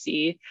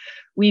accuracy,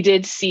 we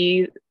did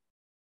see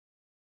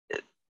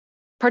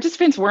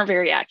participants weren't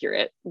very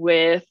accurate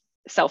with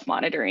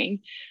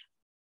self-monitoring.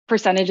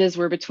 Percentages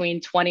were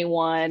between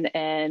 21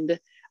 and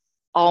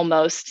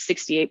almost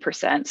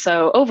 68%.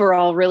 So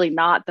overall, really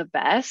not the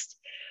best,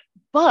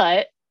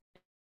 but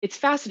it's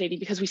fascinating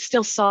because we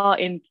still saw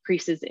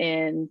increases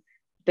in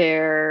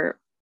their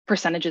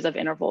percentages of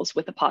intervals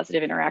with a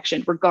positive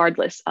interaction,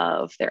 regardless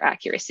of their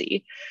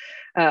accuracy.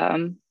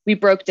 We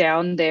broke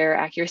down their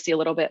accuracy a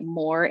little bit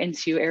more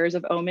into errors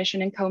of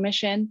omission and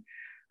commission.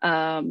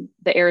 The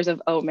errors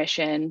of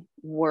omission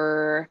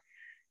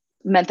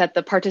meant that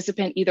the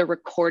participant either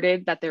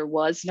recorded that there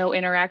was no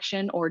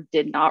interaction or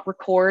did not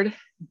record,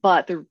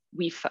 but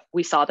we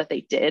saw that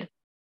they did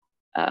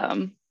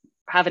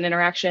have an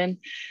interaction.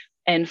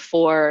 And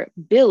for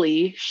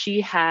Billy,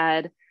 she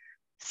had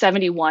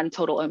 71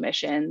 total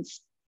omissions,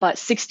 but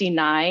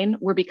 69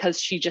 were because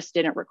she just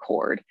didn't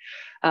record.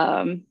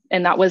 And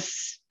that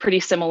was pretty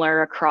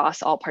similar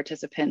across all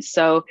participants.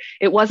 So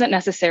it wasn't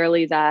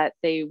necessarily that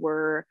they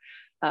were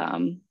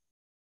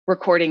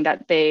recording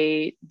that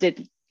they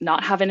did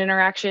not have an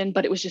interaction,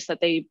 but it was just that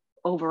they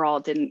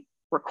overall didn't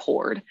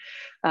record.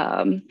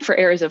 For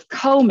errors of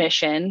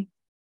commission,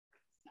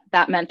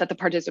 that meant that the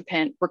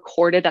participant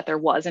recorded that there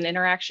was an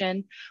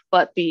interaction,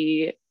 but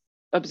the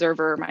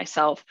observer,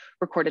 myself,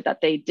 recorded that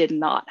they did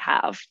not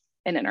have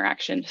an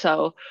interaction.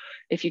 So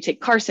if you take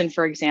Carson,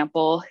 for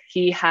example,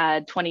 he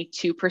had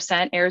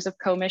 22% errors of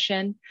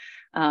commission.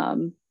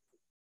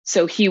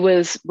 So he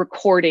was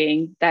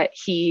recording that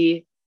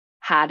he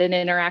had an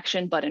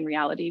interaction, but in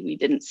reality, we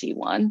didn't see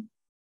one.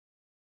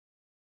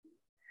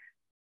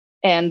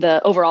 And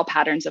the overall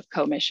patterns of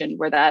commission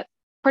were that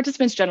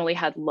participants generally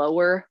had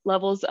lower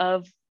levels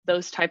of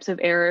those types of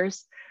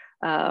errors.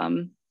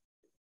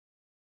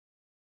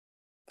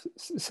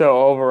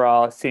 So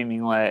overall,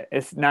 seemingly,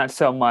 it's not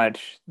so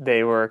much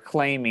they were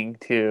claiming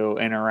to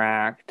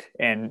interact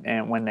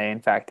and when they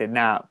in fact did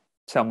not,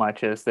 so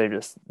much as they're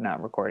just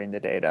not recording the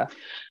data.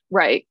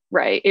 Right.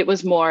 It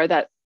was more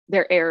that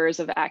their errors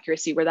of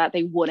accuracy were that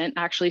they wouldn't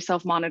actually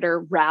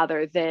self-monitor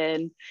rather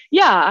than,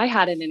 yeah, I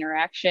had an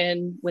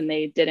interaction when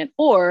they didn't,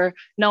 or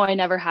no, I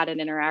never had an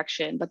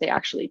interaction, but they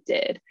actually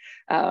did.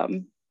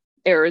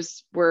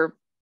 Errors were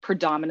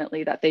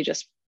predominantly that they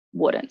just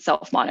wouldn't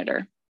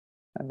self-monitor.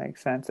 That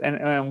makes sense.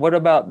 And what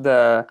about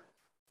the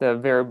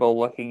variable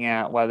looking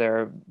at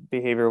whether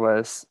behavior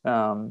was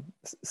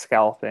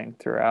scalping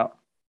throughout?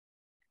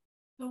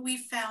 We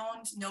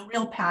found no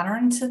real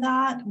pattern to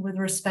that with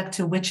respect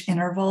to which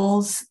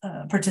intervals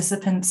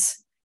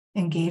participants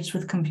engaged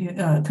with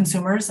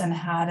consumers and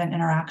had an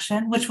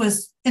interaction, which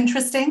was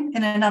interesting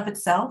in and of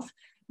itself.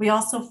 We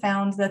also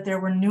found that there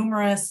were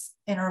numerous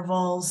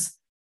intervals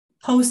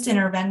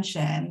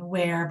post-intervention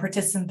where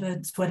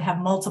participants would have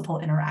multiple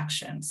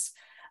interactions.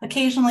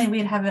 Occasionally,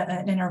 we'd have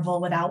an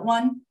interval without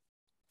one.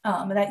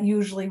 That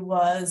usually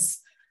was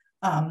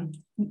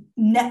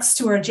next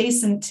to or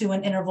adjacent to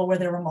an interval where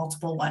there were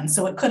multiple ones.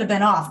 So it could have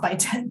been off by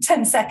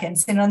 10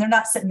 seconds, and they're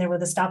not sitting there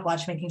with a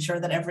stopwatch making sure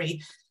that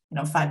every,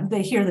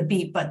 they hear the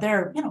beep, but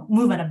they're,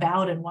 moving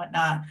about and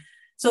whatnot.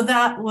 So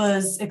that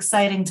was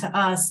exciting to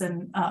us.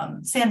 And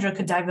Sandra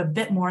could dive a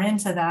bit more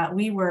into that.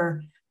 We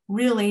were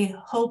really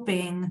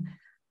hoping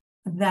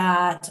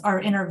that our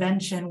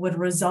intervention would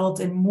result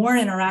in more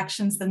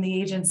interactions than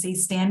the agency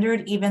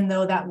standard, even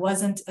though that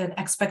wasn't an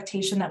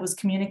expectation that was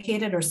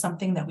communicated or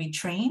something that we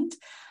trained.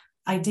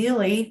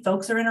 Ideally,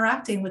 folks are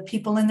interacting with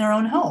people in their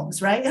own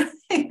homes, right?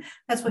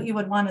 That's what you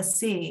would want to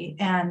see.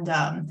 And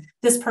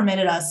this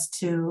permitted us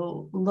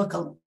to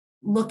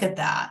look at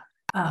that.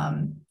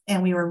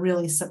 And we were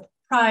really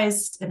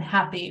surprised and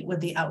happy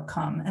with the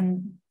outcome.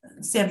 And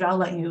Sandra, I'll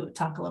let you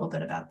talk a little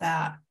bit about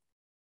that.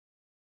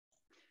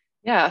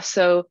 Yeah,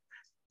 so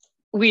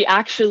we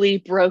actually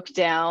broke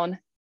down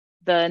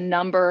the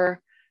number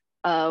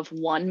of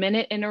 1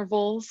 minute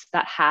intervals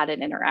that had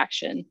an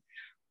interaction.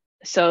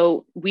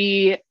 So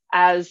we,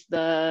 as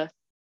the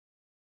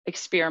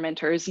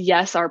experimenters,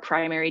 yes, our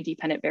primary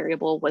dependent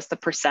variable was the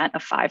percent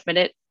of 5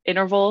 minute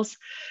intervals,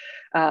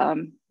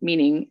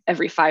 meaning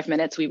every 5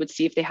 minutes we would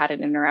see if they had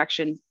an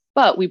interaction,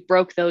 but we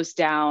broke those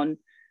down,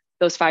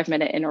 those 5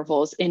 minute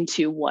intervals,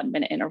 into 1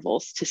 minute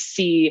intervals to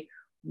see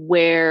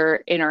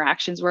where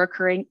interactions were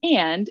occurring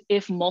and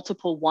if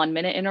multiple 1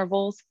 minute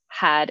intervals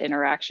had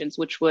interactions,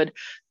 which would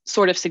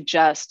sort of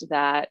suggest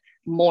that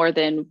more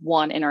than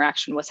one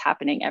interaction was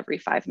happening every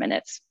 5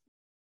 minutes.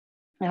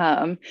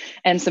 And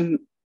some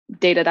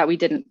data that we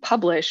didn't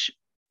publish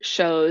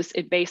shows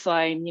at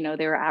baseline,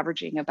 they were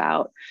averaging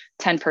about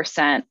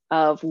 10%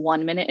 of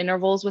 1 minute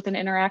intervals with an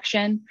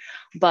interaction.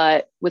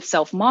 But with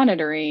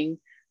self-monitoring,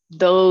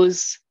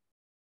 those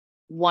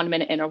 1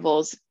 minute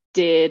intervals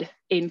did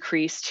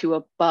increase to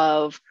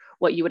above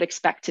what you would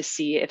expect to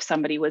see if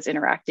somebody was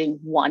interacting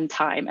one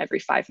time every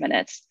 5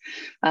 minutes.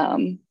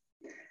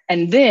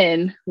 And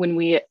then when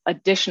we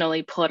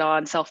additionally put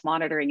on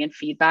self-monitoring and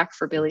feedback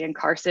for Billy and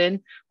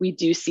Carson, we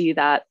do see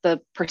that the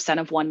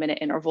percent of 1 minute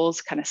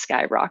intervals kind of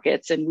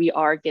skyrockets, and we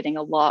are getting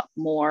a lot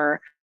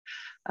more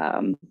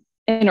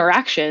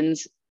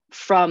interactions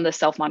from the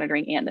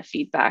self-monitoring and the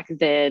feedback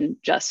than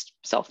just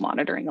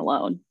self-monitoring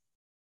alone.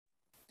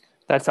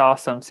 That's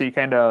awesome. So you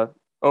kind of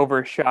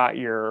overshot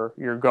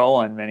your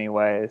goal in many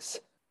ways,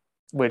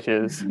 which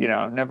is,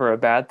 never a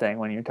bad thing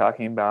when you're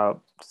talking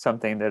about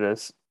something that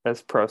is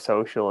as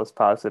pro-social as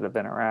positive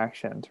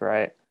interactions,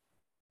 right?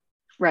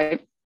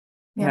 Right.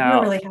 Yeah,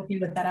 we're really happy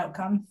with that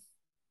outcome.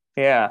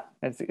 Yeah,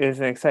 it's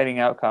an exciting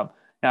outcome.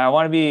 Now, I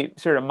want to be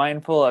sort of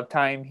mindful of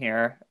time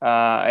here,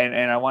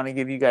 and I want to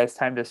give you guys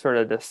time to sort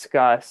of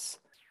discuss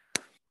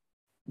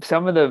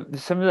some of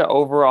the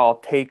overall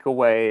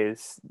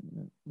takeaways,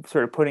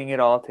 sort of putting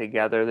it all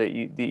together that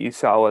you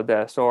saw with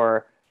this,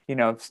 or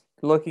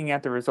looking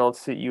at the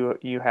results that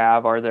you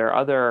have. Are there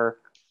other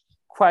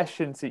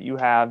questions that you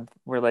have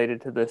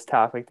related to this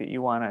topic that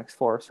you want to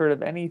explore? Sort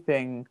of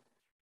anything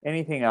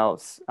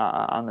else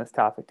on this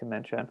topic to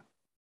mention?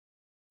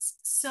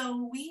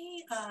 So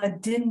we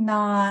did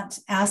not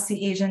ask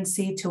the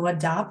agency to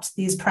adopt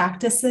these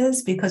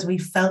practices because we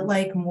felt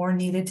like more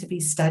needed to be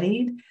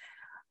studied.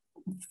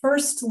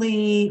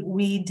 Firstly,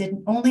 we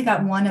only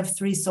got one of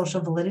 3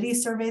 social validity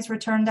surveys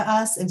returned to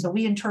us. And so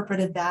we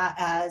interpreted that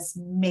as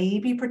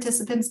maybe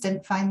participants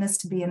didn't find this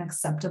to be an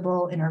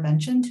acceptable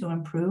intervention to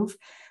improve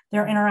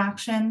their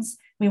interactions.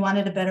 We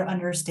wanted to better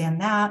understand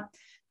that.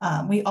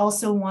 We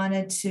also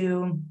wanted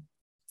to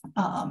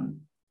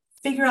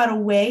figure out a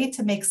way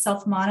to make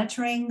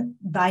self-monitoring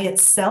by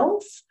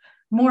itself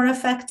more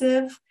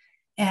effective.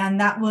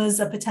 And that was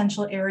a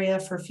potential area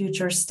for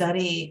future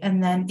study.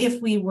 And then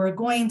if we were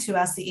going to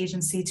ask the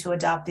agency to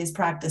adopt these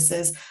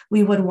practices,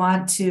 we would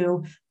want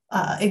to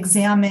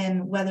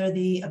examine whether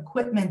the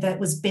equipment that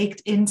was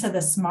baked into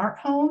the smart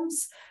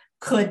homes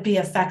could be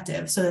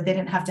effective so that they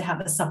didn't have to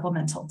have a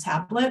supplemental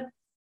tablet.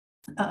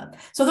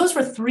 So those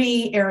were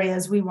 3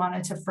 areas we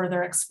wanted to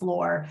further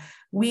explore.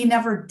 We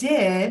never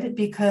did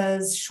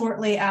because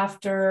shortly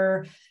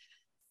after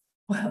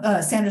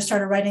Sandra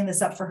started writing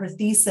this up for her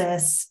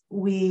thesis,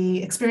 we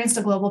experienced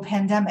a global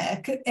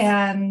pandemic,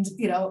 and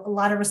a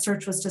lot of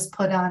research was just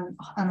put on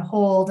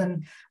hold,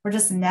 and we're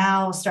just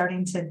now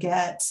starting to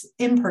get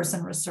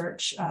in-person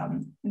research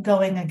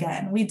going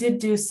again. We did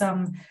do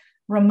some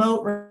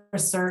remote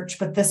research,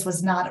 but this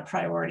was not a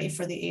priority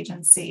for the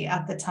agency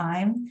at the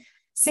time.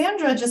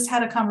 Sandra just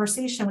had a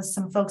conversation with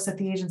some folks at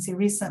the agency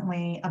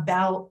recently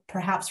about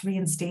perhaps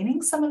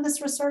reinstating some of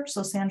this research.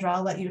 So Sandra,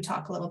 I'll let you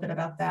talk a little bit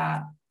about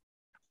that.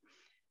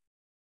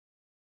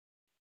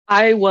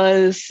 I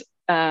was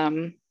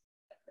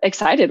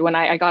excited when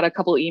I got a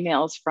couple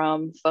emails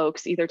from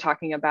folks either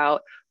talking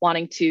about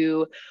wanting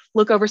to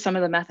look over some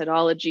of the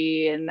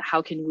methodology and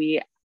how can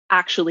we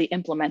actually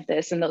implement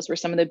this. And those were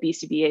some of the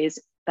BCBAs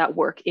that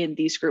work in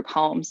these group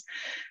homes.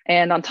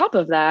 And on top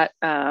of that,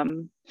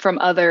 from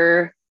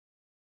other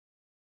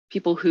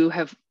people who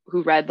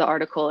read the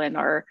article and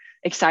are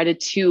excited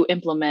to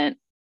implement,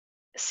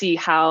 see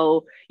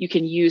how you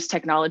can use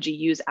technology,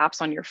 use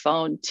apps on your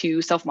phone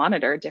to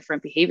self-monitor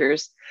different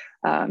behaviors,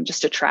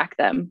 just to track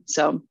them.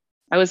 So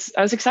I was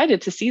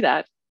excited to see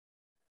that.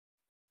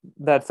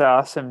 That's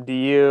awesome.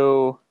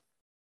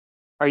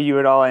 Are you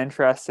at all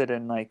interested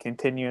in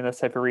continuing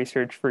this type of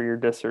research for your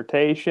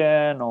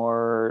dissertation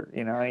or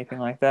anything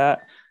like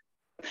that?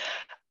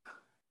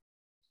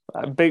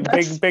 A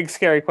big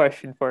scary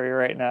question for you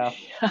right now.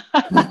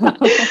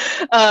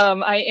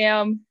 I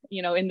am,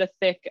 in the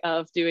thick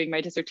of doing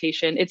my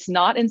dissertation. It's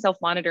not in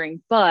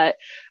self-monitoring, but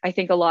I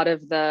think a lot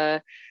of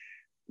the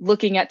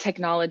looking at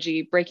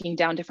technology, breaking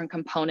down different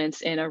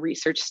components in a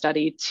research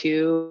study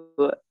to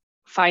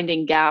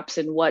finding gaps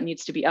in what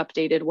needs to be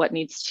updated, what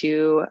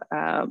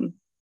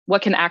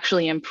can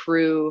actually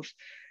improve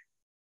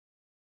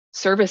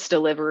service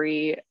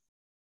delivery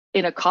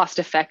in a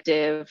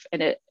cost-effective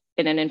and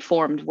in an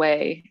informed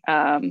way,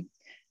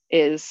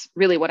 is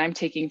really what I'm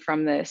taking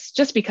from this,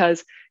 just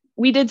because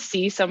we did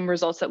see some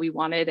results that we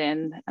wanted,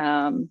 and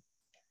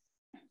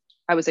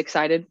I was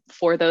excited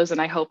for those.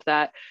 And I hope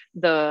that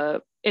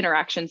the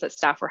interactions that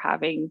staff were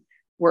having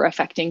were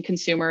affecting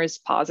consumers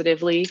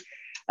positively.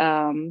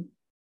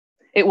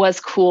 It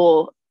was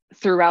cool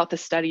throughout the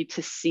study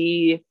to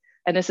see,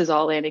 and this is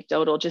all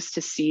anecdotal, just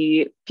to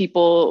see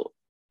people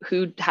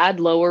who had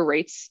lower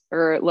rates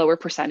or lower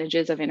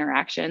percentages of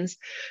interactions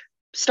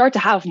start to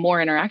have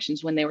more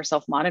interactions when they were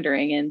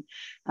self-monitoring,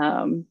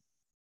 and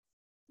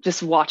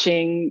just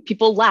watching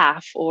people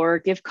laugh or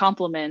give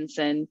compliments,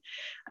 and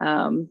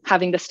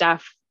having the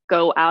staff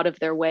go out of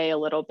their way a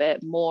little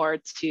bit more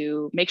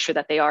to make sure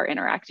that they are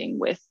interacting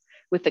with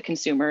the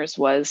consumers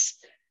was,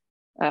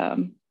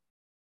 I'm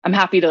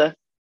happy to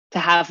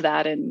have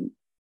that and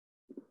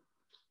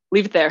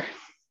leave it there.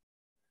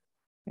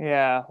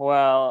 Yeah,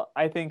 well,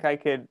 I think I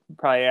could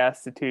probably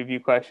ask the two of you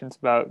questions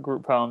about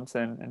group homes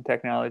and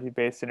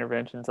technology-based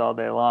interventions all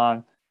day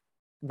long.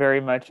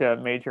 Very much a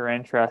major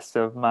interest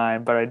of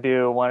mine, but I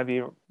do want to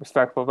be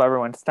respectful of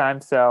everyone's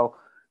time. So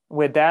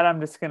with that,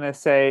 I'm just going to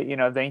say,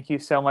 thank you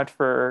so much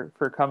for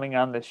coming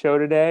on the show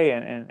today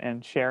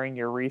and sharing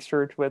your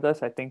research with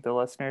us. I think the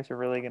listeners are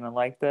really going to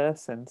like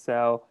this. And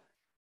so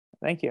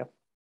thank you.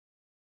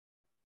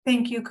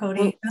 Thank you,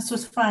 Cody. This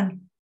was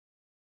fun.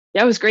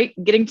 Yeah, it was great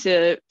getting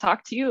to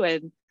talk to you,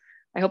 and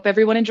I hope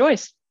everyone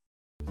enjoys.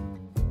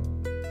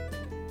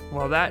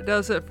 Well, that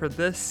does it for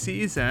this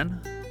season.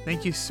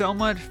 Thank you so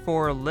much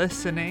for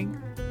listening.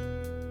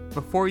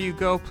 Before you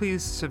go,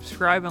 please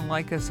subscribe and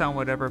like us on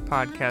whatever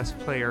podcast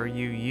player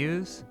you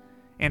use.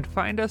 And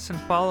find us and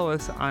follow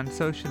us on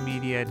social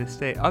media to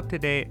stay up to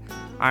date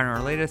on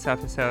our latest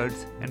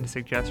episodes and to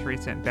suggest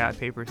recent BAT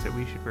papers that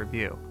we should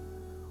review.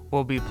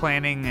 We'll be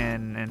planning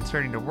and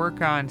starting to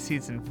work on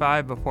Season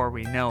 5 before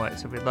we know it,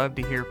 so we'd love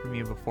to hear from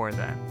you before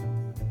then.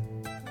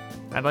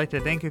 I'd like to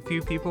thank a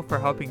few people for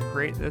helping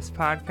create this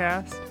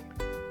podcast.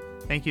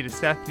 Thank you to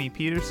Stephanie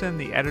Peterson,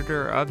 the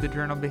editor of the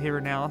Journal Behavior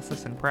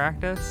Analysis and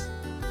Practice.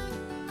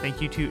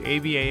 Thank you to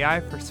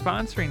ABAI for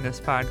sponsoring this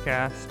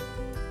podcast.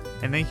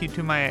 And thank you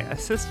to my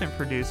assistant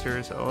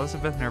producers,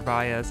 Elizabeth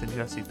Narvaez and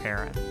Jesse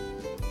Perrin.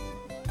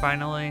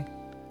 Finally,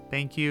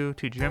 thank you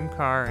to Jim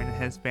Carr and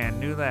his band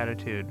New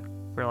Latitude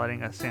for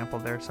letting us sample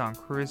their song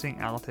Cruising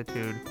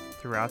Altitude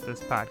throughout this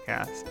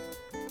podcast.